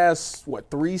the last,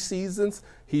 3 seasons,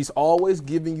 he's always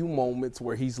giving you moments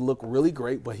where he's looked really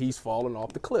great, but he's fallen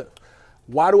off the cliff.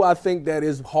 Why do I think that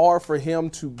it's hard for him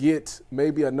to get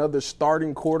maybe another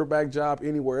starting quarterback job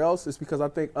anywhere else? It's because I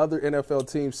think other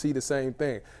NFL teams see the same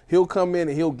thing. He'll come in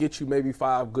and he'll get you maybe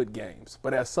 5 good games,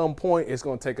 but at some point it's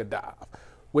going to take a dive.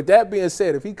 With that being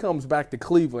said, if he comes back to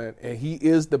Cleveland and he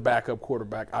is the backup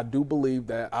quarterback, I do believe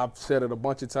that I've said it a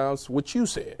bunch of times, what you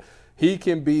said. he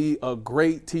can be a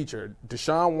great teacher.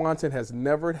 Deshaun Watson has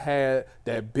never had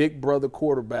that big brother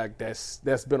quarterback that's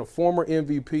been a former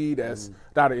MVP, that's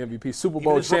not an MVP, Super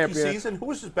Bowl champion. Rookie season? Who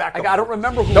was his backup? I don't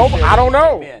remember who. No, I don't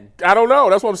know. I don't know.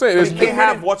 That's what I'm saying. But he didn't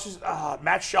have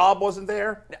Matt Schaub wasn't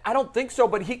there. I don't think so,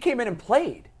 but he came in and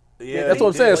played. Yeah, that's what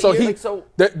I'm saying. So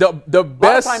the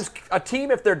best. A lot of times, a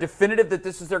team, if they're definitive that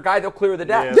this is their guy, they'll clear the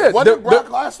deck. Yeah, wasn't Brock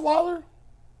Osweiler?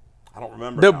 I don't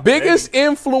remember. The biggest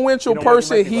influential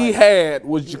person he had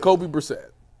was Jacoby Brissett.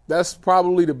 That's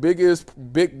probably the biggest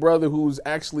big brother who's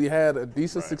actually had a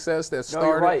decent success that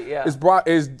started.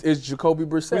 Is Jacoby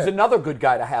Brissett. Who's another good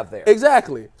guy to have there.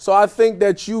 Exactly. So I think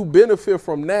that you benefit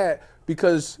from that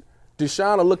because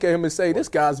Deshaun will look at him and say, this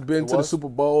guy's been to the Super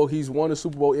Bowl. He's won the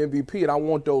Super Bowl MVP, and I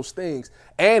want those things.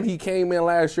 And he came in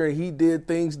last year and he did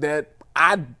things that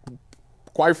I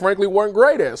quite frankly weren't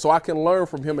great at. So I can learn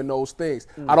from him in those things.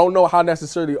 I don't know how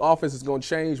necessarily the offense is going to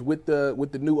change with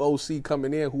the new OC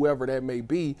coming in, whoever that may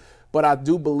be. But I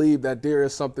do believe that there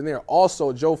is something there.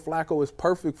 Also, Joe Flacco is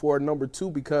perfect for a number 2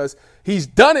 because he's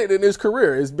done it in his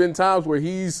career. It's been times where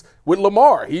he's with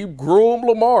Lamar. He groomed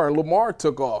Lamar, and Lamar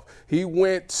took off. He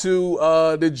went to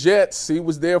the Jets. He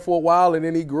was there for a while, and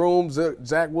then he groomed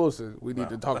Zach Wilson. We need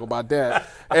to talk about that.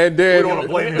 And then,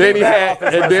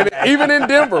 even in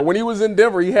Denver, when he was in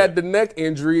Denver, he had the neck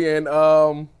injury,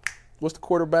 and what's the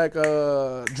quarterback?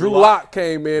 Drew Lock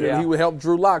came in, and he would help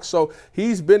Drew Lock. So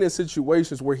he's been in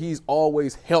situations where he's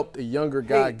always helped a younger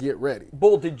guy get ready.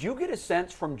 Bull, did you get a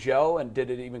sense from Joe, and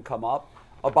did it even come up,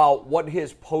 about what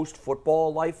his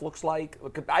post-football life looks like?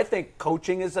 I think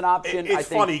coaching is an option. It's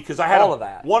funny because I had all of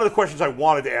that. One of the questions I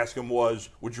wanted to ask him was,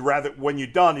 would you rather, when you're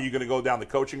done, are you going to go down the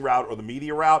coaching route or the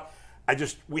media route?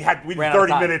 We did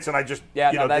 30 minutes, and I just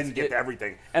didn't get to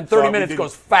everything. And 30 minutes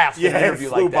goes fast in an interview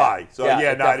it flew like that. by. So,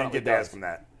 I didn't get to ask him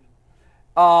that.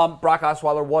 Brock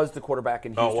Osweiler was the quarterback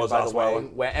in Houston, by the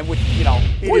way. And he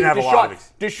didn't have a lot of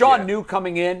Deshaun knew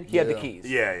coming in, he had the keys.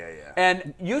 Yeah.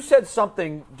 And you said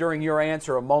something during your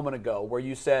answer a moment ago where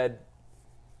you said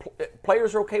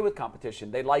players are okay with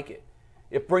competition. They like it.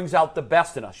 It brings out the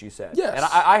best in us, you said. Yes. And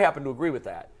I happen to agree with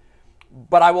that.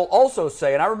 But I will also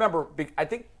say, and I remember, I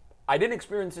think I didn't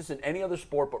experience this in any other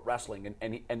sport but wrestling,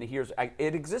 and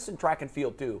it exists in track and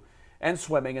field too, and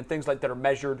swimming and things like that are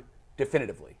measured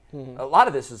definitively. A lot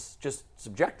of this is just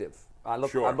subjective. I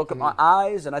look at my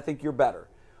eyes and I think you're better.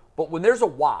 But when there's a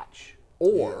watch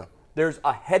or there's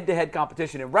a head-to-head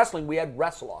competition in wrestling, we had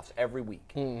wrestle-offs every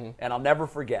week, and I'll never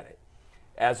forget it.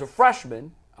 As a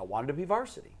freshman, I wanted to be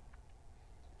varsity.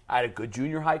 I had a good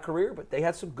junior high career, but they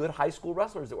had some good high school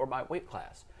wrestlers that were my weight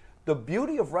class. The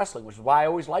beauty of wrestling, which is why I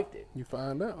always liked it, you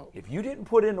find out if you didn't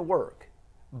put in the work,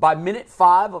 by minute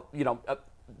 5,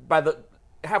 by the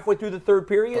halfway through the third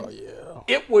period,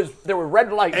 there were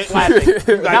red lights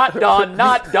flashing. Not done.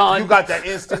 You got that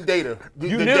instant data.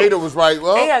 The data was right.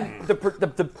 Well, and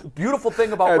the beautiful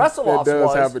thing about wrestle-offs was... That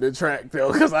does happen in track,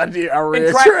 though, because I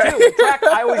ran track. In track,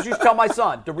 I always used to tell my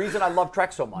son, the reason I love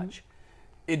track so much,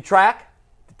 in track,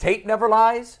 the tape never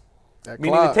lies.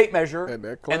 Meaning the tape measure and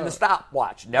the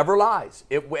stopwatch never lies.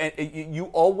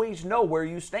 You always know where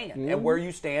you stand and where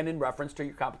you stand in reference to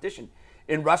your competition.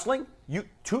 In wrestling,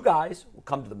 two guys will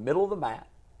come to the middle of the mat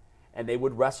and they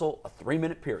would wrestle a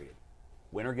 3-minute period.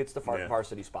 Winner gets the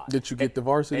varsity spot. Did you get the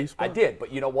varsity spot? I did,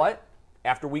 but you know what?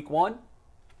 After week 1,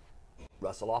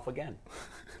 wrestle off again.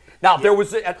 Now, there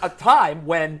was a time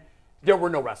when there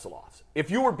were no wrestle-offs. If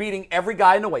you were beating every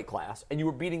guy in the weight class and you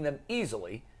were beating them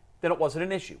easily, then it wasn't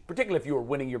an issue, particularly if you were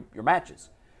winning your matches.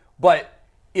 But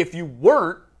if you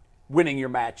weren't winning your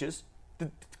matches, the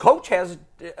coach has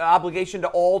an obligation to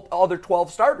all other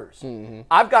 12 starters.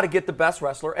 I've got to get the best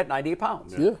wrestler at 98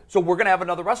 pounds. Yeah. So we're going to have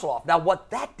another wrestle-off. Now, what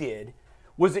that did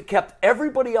was it kept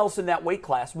everybody else in that weight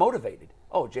class motivated.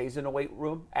 Oh, Jay's in the weight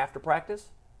room after practice?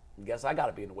 I guess I got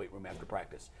to be in the weight room after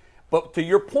practice. But to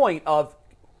your point of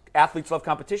athletes love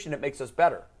competition, it makes us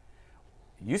better.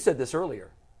 You said this earlier.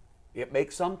 It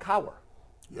makes some cower.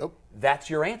 Yep. That's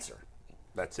your answer.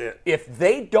 That's it. If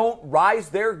they don't rise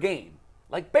their game,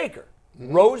 like Baker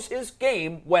rose his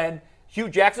game when Hugh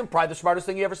Jackson, probably the smartest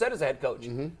thing he ever said as a head coach.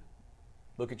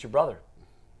 Look at your brother.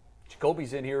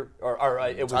 Jacoby's in here, or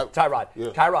it was Tyrod. Yeah.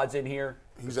 Tyrod's in here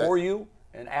before you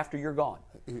and after you're gone.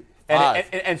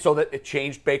 And so that it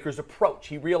changed Baker's approach.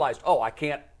 He realized, I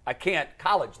can't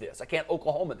college this. I can't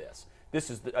Oklahoma this. This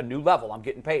is a new level. I'm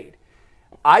getting paid.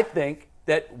 I think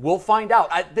that we'll find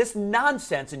out. This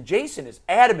nonsense, and Jason is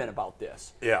adamant about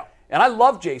this. Yeah. And I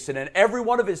love Jason and every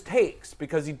one of his takes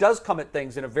because he does come at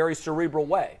things in a very cerebral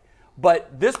way.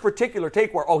 But this particular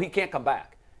take where, he can't come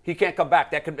back. He can't come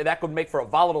back. That could make for a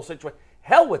volatile situation.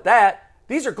 Hell with that.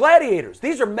 These are gladiators.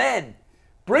 These are men.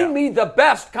 Bring me the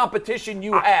best competition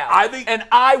you have, I think, and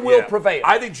I will prevail.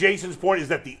 I think Jason's point is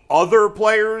that the other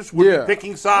players would be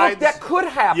picking sides. Look, that could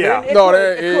happen. Yeah. It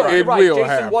will Jason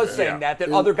happen. was saying that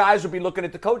other guys would be looking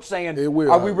at the coach saying,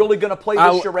 are we really going to play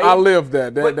this charade? I live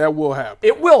that. That will happen.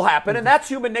 It will happen, and that's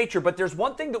human nature. But there's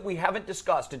one thing that we haven't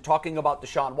discussed in talking about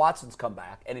Deshaun Watson's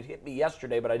comeback, and it hit me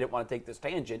yesterday, but I didn't want to take this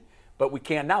tangent. But we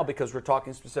can now because we're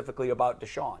talking specifically about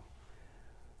Deshaun.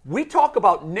 We talk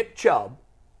about Nick Chubb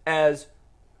as,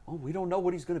 we don't know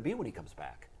what he's going to be when he comes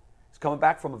back. He's coming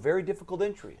back from a very difficult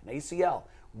injury, an ACL.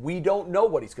 We don't know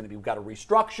what he's going to be. We've got to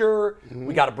restructure.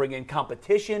 We got to bring in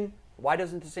competition. Why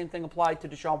doesn't the same thing apply to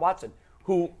Deshaun Watson,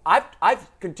 who I've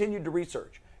continued to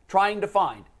research, trying to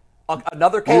find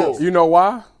another case? You know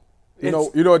why? You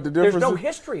know what the difference is? There's no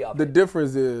history of it. The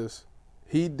difference is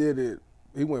he did it.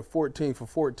 He went 14 for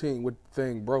 14 with the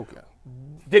thing broken.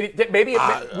 We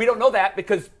don't know that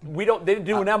because they didn't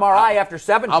do an MRI after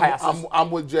 7 passes.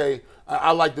 I'm with Jay.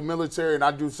 I like the military, and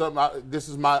I do something. This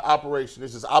is my operation.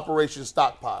 This is Operation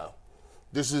Stockpile.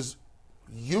 This is,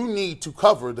 you need to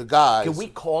cover the guys. Can we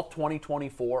call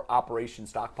 2024 Operation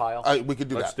Stockpile? We could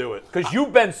do that. Let's do it. Because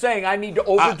you've been saying I need to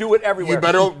overdo it everywhere. You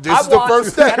better. This is the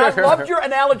first step. And I loved your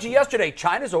analogy yesterday.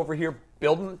 China's over here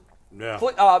building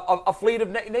a fleet of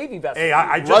Navy vessels. Hey,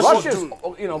 I just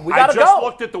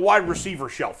looked at the wide receiver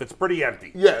shelf. It's pretty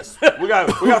empty. Yes, we got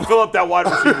to fill up that wide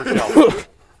receiver shelf.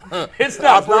 It's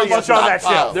not much on that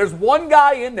shelf. There's one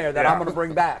guy in there that I'm going to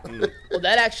bring back. Well,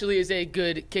 that actually is a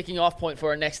good kicking off point for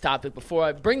our next topic. Before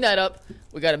I bring that up,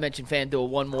 we got to mention FanDuel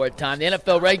one more time. The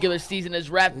NFL regular season is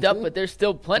wrapped up, but there's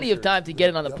still plenty of time to get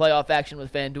in on the playoff action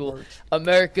with FanDuel,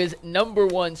 America's #1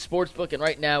 sportsbook. And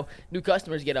right now, new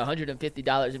customers get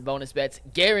 $150 in bonus bets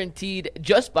guaranteed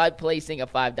just by placing a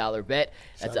 $5 bet.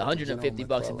 That's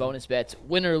 $150 in bonus bets,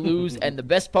 win or lose. And the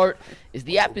best part is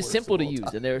the app is simple to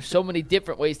use, and there are so many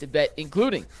different ways to bet,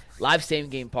 including live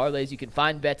same-game parlays. You can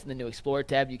find bets in the new Explore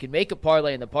tab. You can make a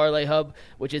parlay in the Parlay Hub,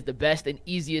 which is the best and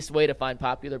easiest way to find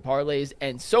popular parlays,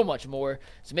 and so much more.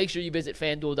 So make sure you visit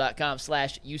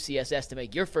FanDuel.com/UCSS to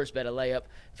make your first bet a layup.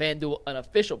 FanDuel, an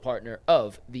official partner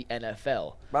of the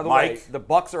NFL. By the way, the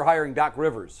Bucs are hiring Doc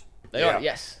Rivers. They are,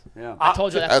 yes. Yeah. I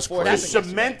told you that before it happened. To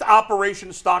cement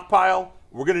Operation Stockpile,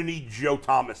 we're going to need Joe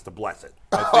Thomas to bless it.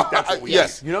 I think that's what we need.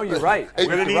 You know, you're right. We're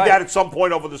going to need that at some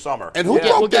point over the summer. And who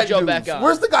broke that Joe news? Back on.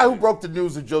 Where's the guy who broke the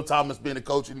news of Joe Thomas being a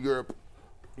coach in Europe?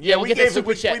 Yeah, we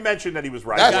mentioned that he was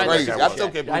right. That's crazy. I still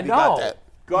can't believe he got that.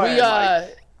 Go ahead,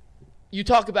 Mike. You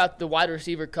talk about the wide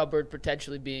receiver cupboard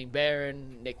potentially being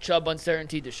barren, Nick Chubb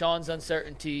uncertainty, Deshaun's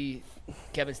uncertainty,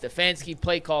 Kevin Stefanski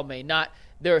play call may not.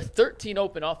 There are 13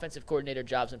 open offensive coordinator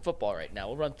jobs in football right now.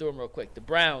 We'll run through them real quick. The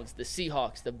Browns, the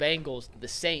Seahawks, the Bengals, the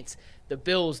Saints, the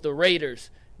Bills, the Raiders.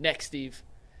 Next, Steve.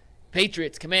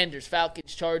 Patriots, Commanders,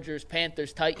 Falcons, Chargers,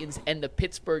 Panthers, Titans, and the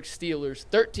Pittsburgh Steelers.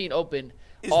 13 open.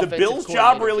 Is the Bills'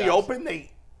 job really open?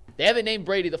 They haven't named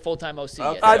Brady the full-time OC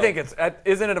yet. I think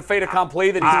isn't it a fait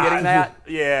accompli that he's getting that?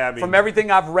 Yeah, I mean, from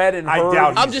everything I've read and heard.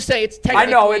 I'm just saying it's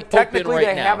technically technically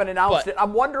they haven't announced it.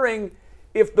 I'm wondering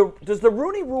if does the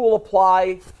Rooney Rule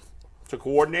apply to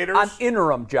coordinators on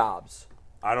interim jobs?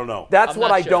 I don't know. That's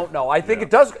what I don't know. I think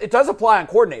it does. It does apply on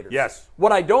coordinators. Yes.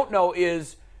 What I don't know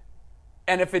is,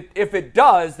 and if it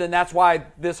does, then that's why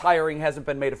this hiring hasn't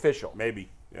been made official. Maybe.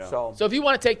 Yeah. So if you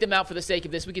want to take them out for the sake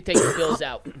of this, we could take the Bills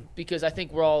out because I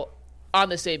think we're all on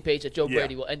the same page that Joe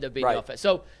Brady will end up being the offense.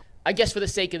 So I guess for the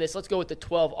sake of this, let's go with the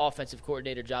 12 offensive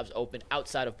coordinator jobs open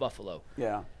outside of Buffalo.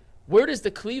 Yeah. Where does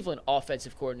the Cleveland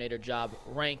offensive coordinator job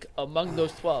rank among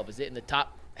those 12? Is it in the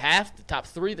top half, the top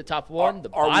 3, the top 1, the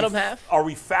bottom half? Are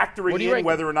we factoring in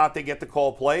whether or not they get to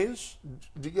call plays?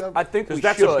 I think we should.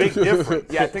 That's a big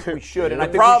difference. Yeah, I think we should. And the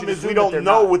problem is we don't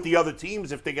know with the other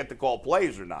teams if they get to call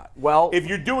plays or not. Well, if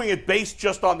you're doing it based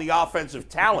just on the offensive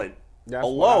talent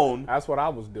alone, that's what I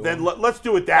was doing. Then let's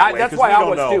do it that way. That's why I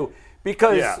was too.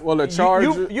 Because the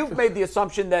Chargers, you've made the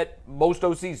assumption that most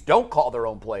OCs don't call their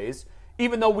own plays.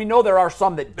 Even though we know there are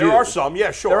some that do. There are some, yeah,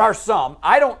 sure. There are some.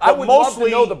 I would love to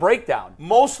know the breakdown.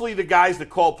 Mostly the guys that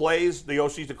call plays, the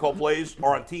OCs that call plays,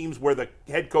 are on teams where the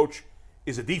head coach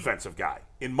is a defensive guy,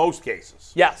 in most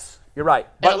cases. Yes, you're right.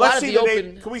 But let's see the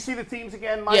name. Can we see the teams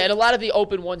again, Mike? Yeah, and a lot of the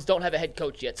open ones don't have a head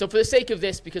coach yet. So for the sake of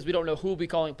this, because we don't know who will be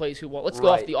calling plays, who won't, let's go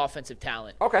off the offensive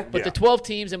talent. Okay. But the 12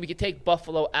 teams, and we could take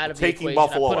Buffalo out of the equation. I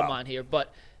put them on here.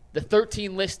 But the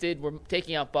 13 listed, we're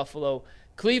taking out Buffalo.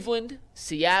 Cleveland,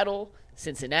 Seattle,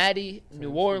 Cincinnati,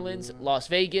 New Orleans, Las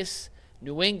Vegas,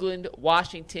 New England,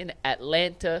 Washington,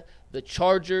 Atlanta, the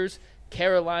Chargers,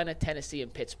 Carolina, Tennessee,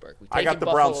 and Pittsburgh. I got the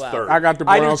Browns third. I got the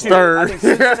Browns third. I think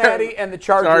Cincinnati and the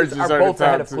Chargers are both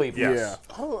ahead of Cleveland. Yes.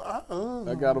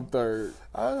 I got them third.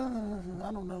 I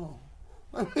don't know.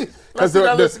 Because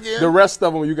the rest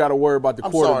of them, you got to worry about the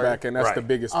quarterback, and that's the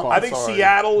biggest part. I think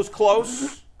Seattle is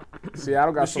close.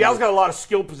 Seattle's got a lot of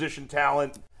skill position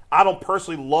talent. I don't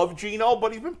personally love Geno,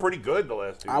 but he's been pretty good the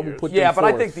last 2 years. I would put but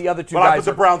I think the other two guys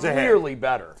are clearly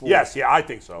better. Yes, I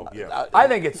think so. Yeah, I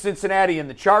think it's Cincinnati and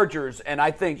the Chargers, and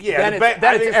I think then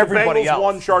it's everybody else. Bengals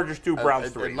 1, Chargers 2,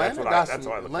 Browns 3. That's what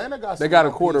I look at. They got a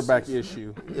quarterback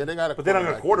issue. Yeah, they got a. But they don't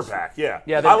have a quarterback. Yeah,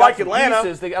 I like Atlanta.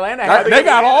 They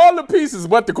got all the pieces,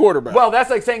 but the quarterback. Well, that's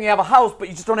like saying you have a house, but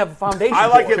you just don't have a foundation. I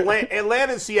like Atlanta.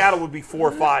 Atlanta and Seattle would be 4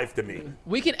 or 5 to me.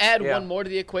 We can add one more to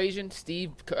the equation.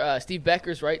 Steve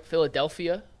Becker's right.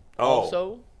 Philadelphia.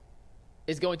 Also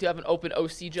is going to have an open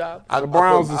OC job. The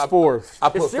Browns is 4th.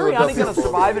 Is Sirianni going to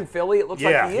survive in Philly? It looks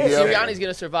like he is. Sirianni's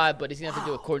going to survive, but he's going to have to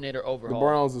do a coordinator overhaul. The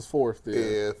Browns is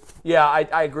 4th. Yeah,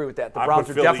 I agree with that. The Browns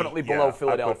are definitely below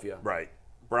Philadelphia. Right.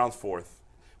 Browns 4th.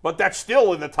 But that's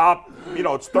still in the top,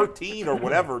 it's 13 or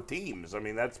whatever teams. I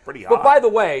mean, that's pretty high. But by the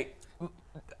way,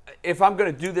 if I'm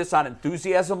going to do this on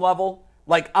enthusiasm level,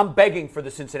 I'm begging for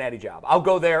the Cincinnati job. I'll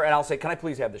go there and I'll say, can I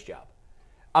please have this job?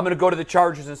 I'm going to go to the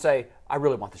Chargers and say, I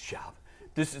really want this job.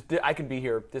 I can be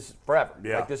here forever.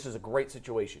 Yeah. This is a great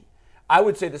situation. I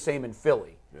would say the same in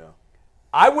Philly. Yeah.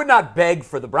 I would not beg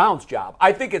for the Browns job.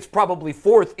 I think it's probably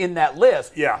 4th in that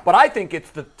list. Yeah. But I think it's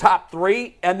the top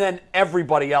 3, and then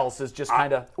everybody else is just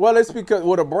kind of. Well, it's because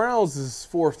the Browns is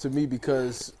 4th to me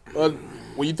because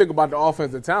when you think about the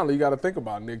offensive talent, you got to think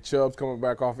about Nick Chubb's coming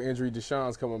back off of injury,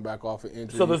 Deshaun's coming back off of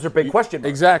injury. So those are big question marks.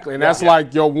 Exactly, and that's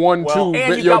like your 1, 2,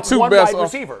 and your got 2 one best wide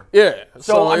receiver. Yeah.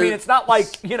 So I mean, it's not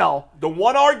like The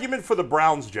one argument for the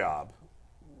Browns job,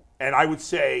 and I would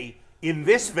say in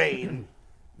this vein.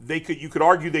 You could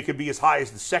argue they could be as high as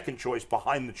the second choice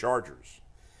behind the Chargers.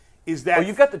 Is that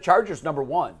you've got the Chargers number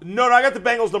 1? No, I got the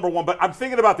Bengals number 1. But I'm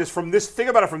thinking about this think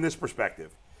about it from this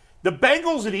perspective. The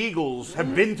Bengals and Eagles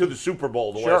have been to the Super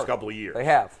Bowl the last couple of years. They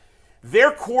have.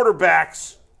 Their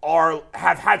quarterbacks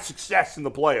have had success in the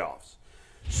playoffs.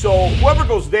 So whoever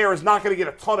goes there is not going to get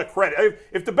a ton of credit.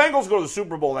 If the Bengals go to the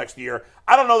Super Bowl next year,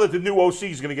 I don't know that the new OC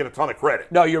is going to get a ton of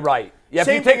credit. No, you're right. Yeah, if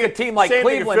you take a team like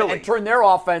Cleveland and turn their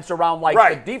offense around like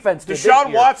the defense did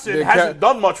Deshaun Watson hasn't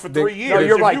done much for 3 years. No,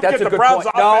 you're right. If you that's get a the good Browns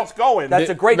point. offense going. That's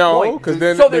a great point. because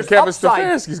then there's Kevin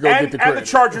Stefanski's going to get the credit. And the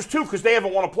Chargers, too, because they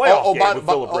haven't won a playoff game with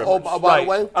Phillip Rivers. Oh, by the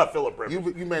way, Phillip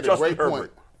Rivers. You made a great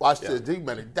point. Watch this.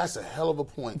 That's a hell of a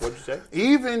point. What'd you say?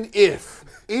 Even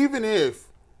if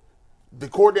the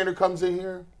coordinator comes in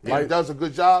here and does a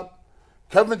good job,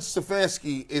 Kevin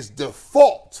Stefanski is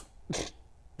default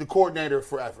the coordinator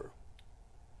forever.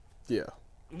 Yeah.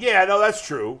 Yeah, no, that's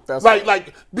true. That's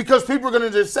because people are going to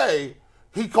just say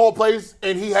he called plays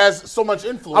and he has so much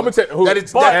influence. I'm going to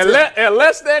tell you,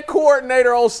 unless that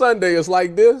coordinator on Sunday is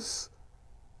like this,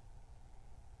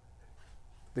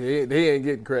 they ain't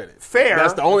getting credit. Fair.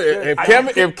 That's the only.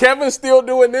 If Kevin's still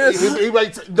doing this,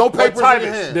 no papers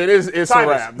in hand. Then it's a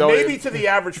wrap. Maybe to the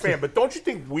average fan, but don't you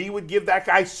think we would give that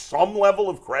guy some level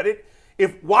of credit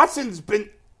if Watson's been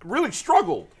really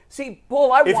struggled? See,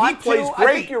 Bull, I want to. Great.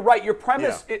 I think you're right. Your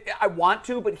premise, I want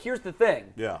to, but here's the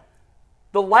thing. Yeah.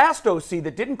 The last OC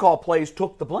that didn't call plays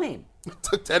took the blame.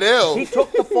 Took that L. He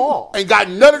took the fall. And got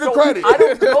none of the credit. I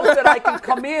don't know that I can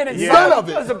come in and say,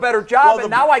 he does a better job, and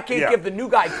now I can't give the new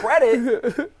guy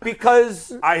credit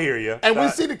because... I hear you. And we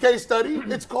see the case study.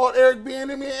 It's called Eric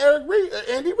Bieniemy and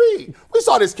Andy Reid. We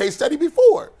saw this case study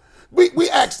before. We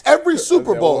asked every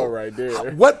Super Bowl, right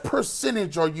there. What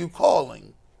percentage are you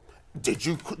calling? Did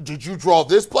you draw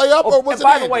this play up or was it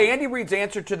By the way, Andy Reid's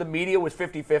answer to the media was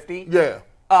 50-50.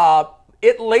 Yeah.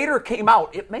 It later came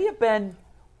out. It may have been,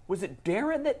 was it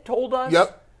Darren that told us?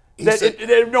 Yep. That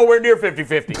it nowhere near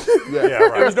 50-50. Yeah,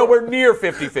 right. It was nowhere near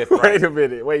 50-50. Wait a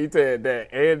minute. Wait, you said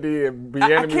that Andy and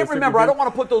Bieniemy I can't remember. I don't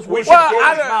want to put those words in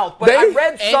Gary's mouth, but I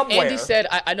read somewhere. Andy said,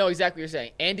 I know exactly what you're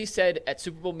saying. Andy said at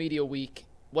Super Bowl Media Week,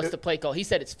 what's the play call? He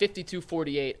said it's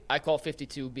 52-48. I call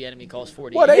 52. Bieniemy calls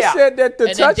 48. Well, they said that the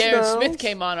touchdowns. And then Darren Smith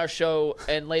came on our show,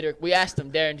 and later we asked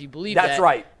him, Darren, do you believe that? That's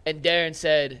right. And Darren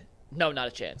said, no, not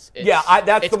a chance.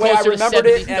 That's the way I remembered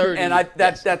it, and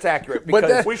that's accurate.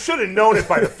 Because we should have known it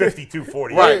by the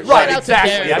 52-48. Right,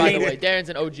 exactly. Darren, by the way. Darren's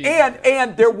an OG.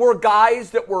 And there were guys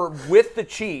that were with the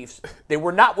Chiefs. They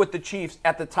were not with the Chiefs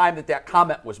at the time that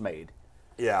comment was made.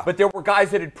 Yeah. But there were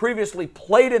guys that had previously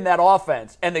played in that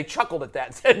offense, and they chuckled at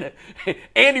that and said,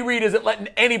 Andy Reid isn't letting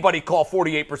anybody call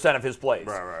 48% of his plays.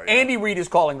 Right. Andy Reid is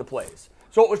calling the plays.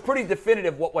 So it was pretty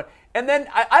definitive what went. And then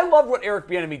I love what Eric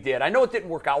Bieniemy did. I know it didn't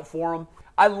work out for him.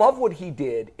 I love what he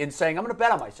did in saying, I'm going to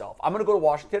bet on myself. I'm going to go to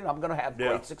Washington, and I'm going to have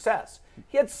great success.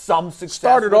 He had some success. It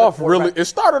started off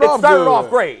good.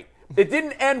 great. It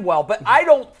didn't end well, but I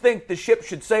don't think the ship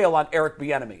should sail on Eric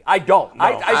Bieniemy. I don't. No,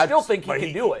 I still think he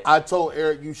can do it. I told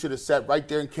Eric you should have sat right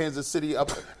there in Kansas City.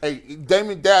 Hey,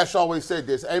 Damon Dash always said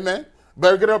this. Hey, man,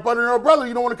 better get up under an umbrella.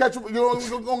 You don't want to catch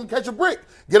a brick.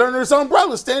 Get under this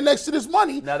umbrella. Stand next to this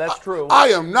money. Now, that's true. I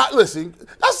am not listening.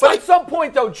 But at some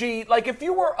point, though, G, like if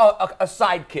you were a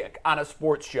sidekick on a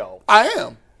sports show. I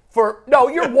am. No,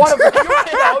 you're one of them.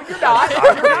 No, you're not.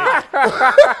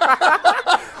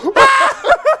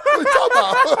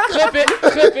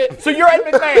 Clip it. So you're Ed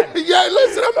McMahon. Yeah,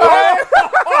 listen, I'm not.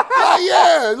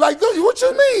 Yeah, like what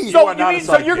you mean?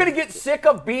 So you're going to get sick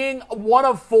of being one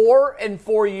of 4 in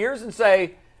 4 years and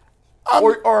say,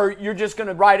 or you're just going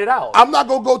to ride it out? I'm not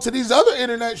going to go to these other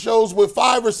internet shows with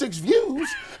 5 or 6 views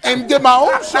and get my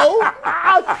own show.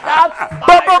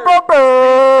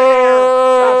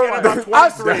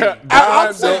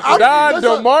 Don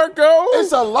DeMarco.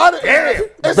 It's a lot of bang.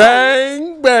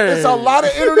 It's a lot of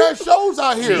internet shows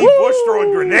out here. Bush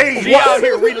throwing grenades. He out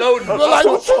here reloading. Like,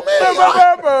 what you mean?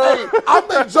 I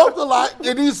make joke a lot.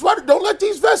 And don't let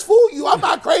these vests fool you. I'm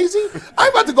not crazy. I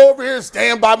ain't about to go over here and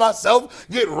stand by myself,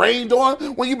 get rained on.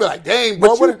 When you be like, dang,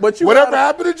 bro, whatever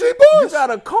happened to G. Bush? You got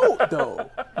a coat, though.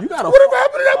 Whatever happened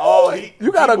to that boy?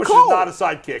 You got a Bush coat. Is not a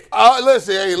sidekick.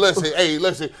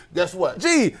 Listen. Guess what?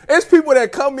 Gee, it's people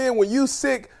that come in when you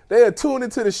sick. They are tuned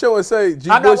into the show and say,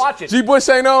 I'm not watching. G. Bush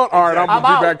ain't on? All right, I'm going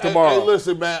to be back tomorrow. Hey,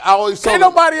 listen, man. I always Can't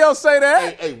nobody else say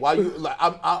that. Hey, why you? Like,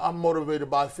 I'm motivated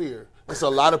by fear. There's a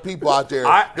lot of people out there.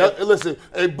 Listen,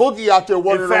 a Boogie out there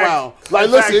wandering around. Like,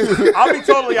 listen. I'll be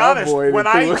totally honest. When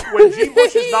G.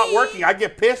 Bush is not working, I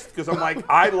get pissed because I'm like,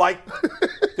 I like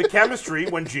the chemistry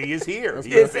when G is here.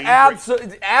 It's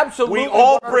absolutely. We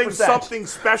all 100%. bring something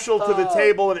special to the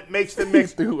table, and it makes the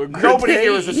mix. Nobody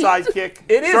here is a sidekick.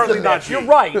 It is Certainly the mix. not You're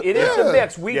right. It is the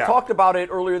mix. We talked about it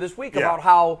earlier this week about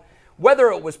how.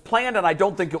 Whether it was planned, and I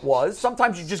don't think it was,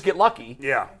 sometimes you just get lucky.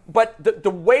 Yeah. But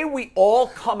the way we all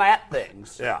come at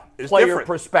things, is player different.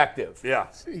 Perspective,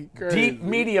 deep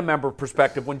media member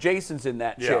perspective, when Jason's in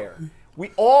that chair,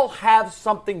 we all have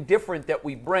something different that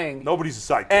we bring. Nobody's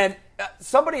a sidekick. And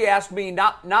somebody asked me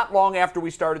not long after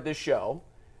we started this show,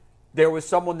 there was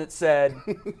someone that said,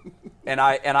 and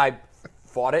I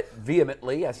fought it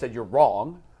vehemently. I said, you're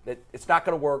wrong, that it's not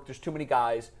going to work. There's too many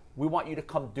guys. We want you to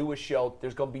come do a show.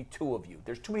 There's going to be 2 of you.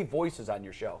 There's too many voices on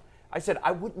your show. I said,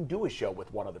 I wouldn't do a show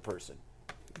with one other person.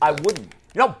 I wouldn't.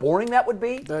 You know how boring that would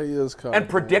be? That is kind and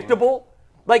predictable?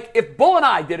 Like, if Bull and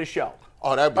I did a show.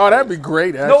 Oh, that'd be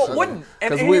great, actually. No, it wouldn't.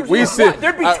 And we sit.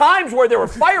 There'd be times where there were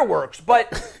fireworks,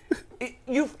 but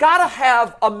you've got to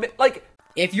have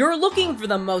If you're looking for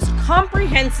the most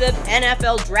comprehensive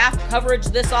NFL draft coverage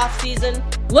this offseason,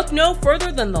 look no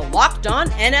further than the Locked On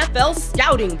NFL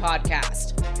Scouting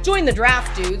Podcast. Join the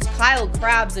draft dudes, Kyle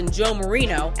Krabs and Joe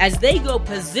Marino, as they go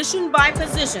position by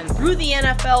position through the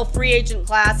NFL free agent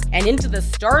class and into the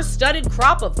star-studded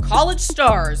crop of college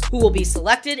stars who will be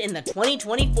selected in the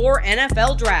 2024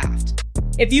 NFL Draft.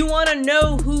 If you want to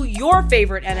know who your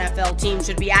favorite NFL team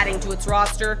should be adding to its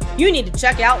roster, you need to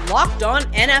check out Locked On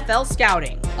NFL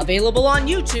Scouting, available on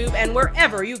YouTube and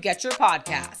wherever you get your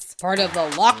podcasts. Part of the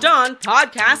Locked On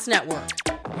Podcast Network,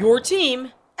 your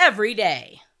team every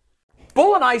day.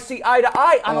 Bull and I see eye to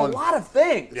eye on a lot of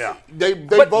things. Yeah. They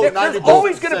vote 90%. There's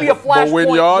always going to be a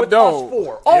flashpoint with us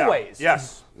 4. Always. Yeah.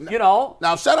 Yes. You know?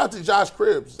 Now, shout out to Josh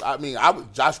Cribbs. I mean,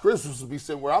 Josh Cribbs was to be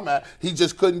sitting where I'm at. He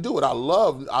just couldn't do it. I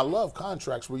love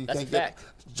contracts where you can't get.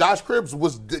 Josh Cribbs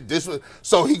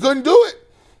so he couldn't do it.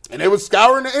 And they was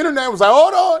scouring the internet. It was like,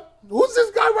 hold on. Who's this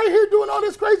guy right here doing all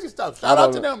this crazy stuff? Shout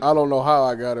out to them. I don't know how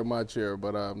I got in my chair,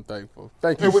 but I'm thankful.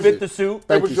 Thank you. It fit the suit.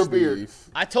 It was your beard.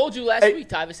 I told you last week,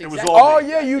 Tyvis. Exactly. Oh,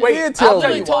 yeah, you did tell me.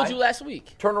 I told you last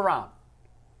week. Turn around.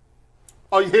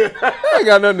 Oh, yeah. That ain't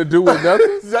got nothing to do with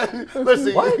nothing.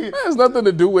 Listen, what? That has nothing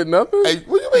to do with nothing. Hey,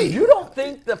 what do you mean? You don't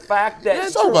think the fact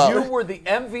that you were the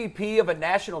MVP of a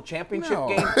national championship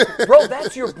game, bro,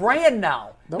 that's your brand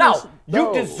now.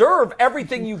 You deserve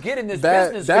everything you get in this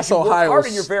business because you work hard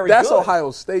and you're very good. That's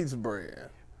Ohio State's brand.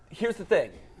 Here's the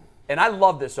thing, and I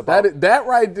love this about that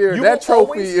right there. That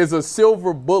trophy is a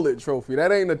silver bullet trophy.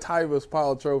 That ain't a Tyvis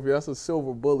Powell trophy. That's a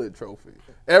silver bullet trophy.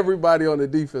 Everybody on the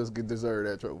defense could deserve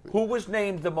that trophy. Who was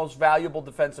named the most valuable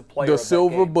defensive player? The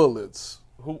Silver Bullets.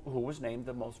 Who was named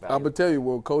the most valuable? I'm going to tell you,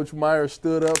 when Coach Meyer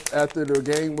stood up after the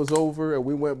game was over and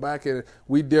we went back and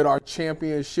we did our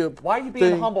championship. Why are you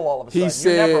being humble all of a sudden? He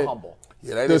said, you're never humble.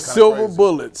 Yeah, the Silver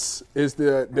Bullets is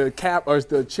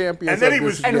the champions.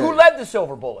 And who led the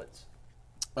Silver Bullets?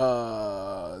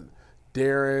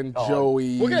 Darren,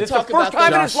 Joey. We're going to talk about the first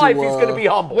time in his life he's going to be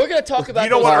humble. We're going to talk about. You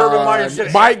know what Urban Meyer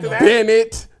said? Mike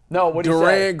Bennett. No, what did he say?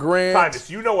 Durant Grant. Tyvis,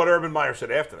 you know what Urban Meyer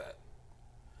said after that?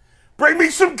 Bring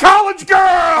me some college girls!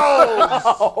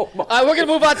 All right, we're going to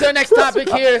move on to our next topic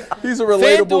here. He's a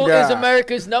relatable guy. FanDuel is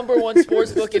America's #1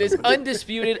 sportsbook. It is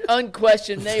undisputed,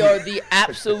 unquestioned. They are the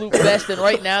absolute best, and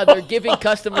right now they're giving new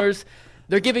customers,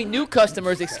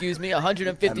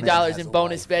 $150 in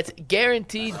bonus bets,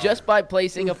 guaranteed just by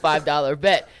placing a $5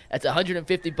 bet. That's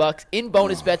 $150 in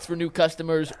bonus bets for new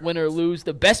customers, win or lose.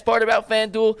 The best part about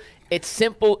FanDuel, it's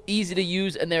simple, easy to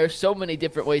use, and there are so many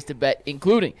different ways to bet,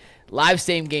 including live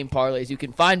same-game parlays. You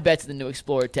can find bets in the new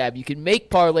Explorer tab. You can make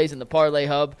parlays in the Parlay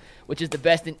Hub, which is the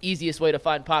best and easiest way to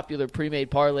find popular pre-made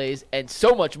parlays, and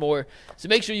so much more. So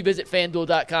make sure you visit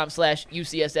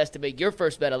FanDuel.com/UCSS to make your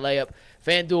first bet a layup.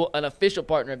 FanDuel, an official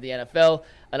partner of the NFL,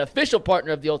 an official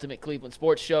partner of the Ultimate Cleveland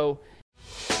Sports Show.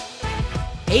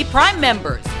 Hey, Prime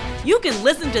members, you can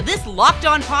listen to this Locked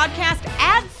On podcast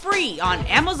ad-free on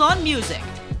Amazon Music.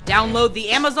 Download the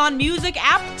Amazon Music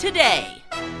app today.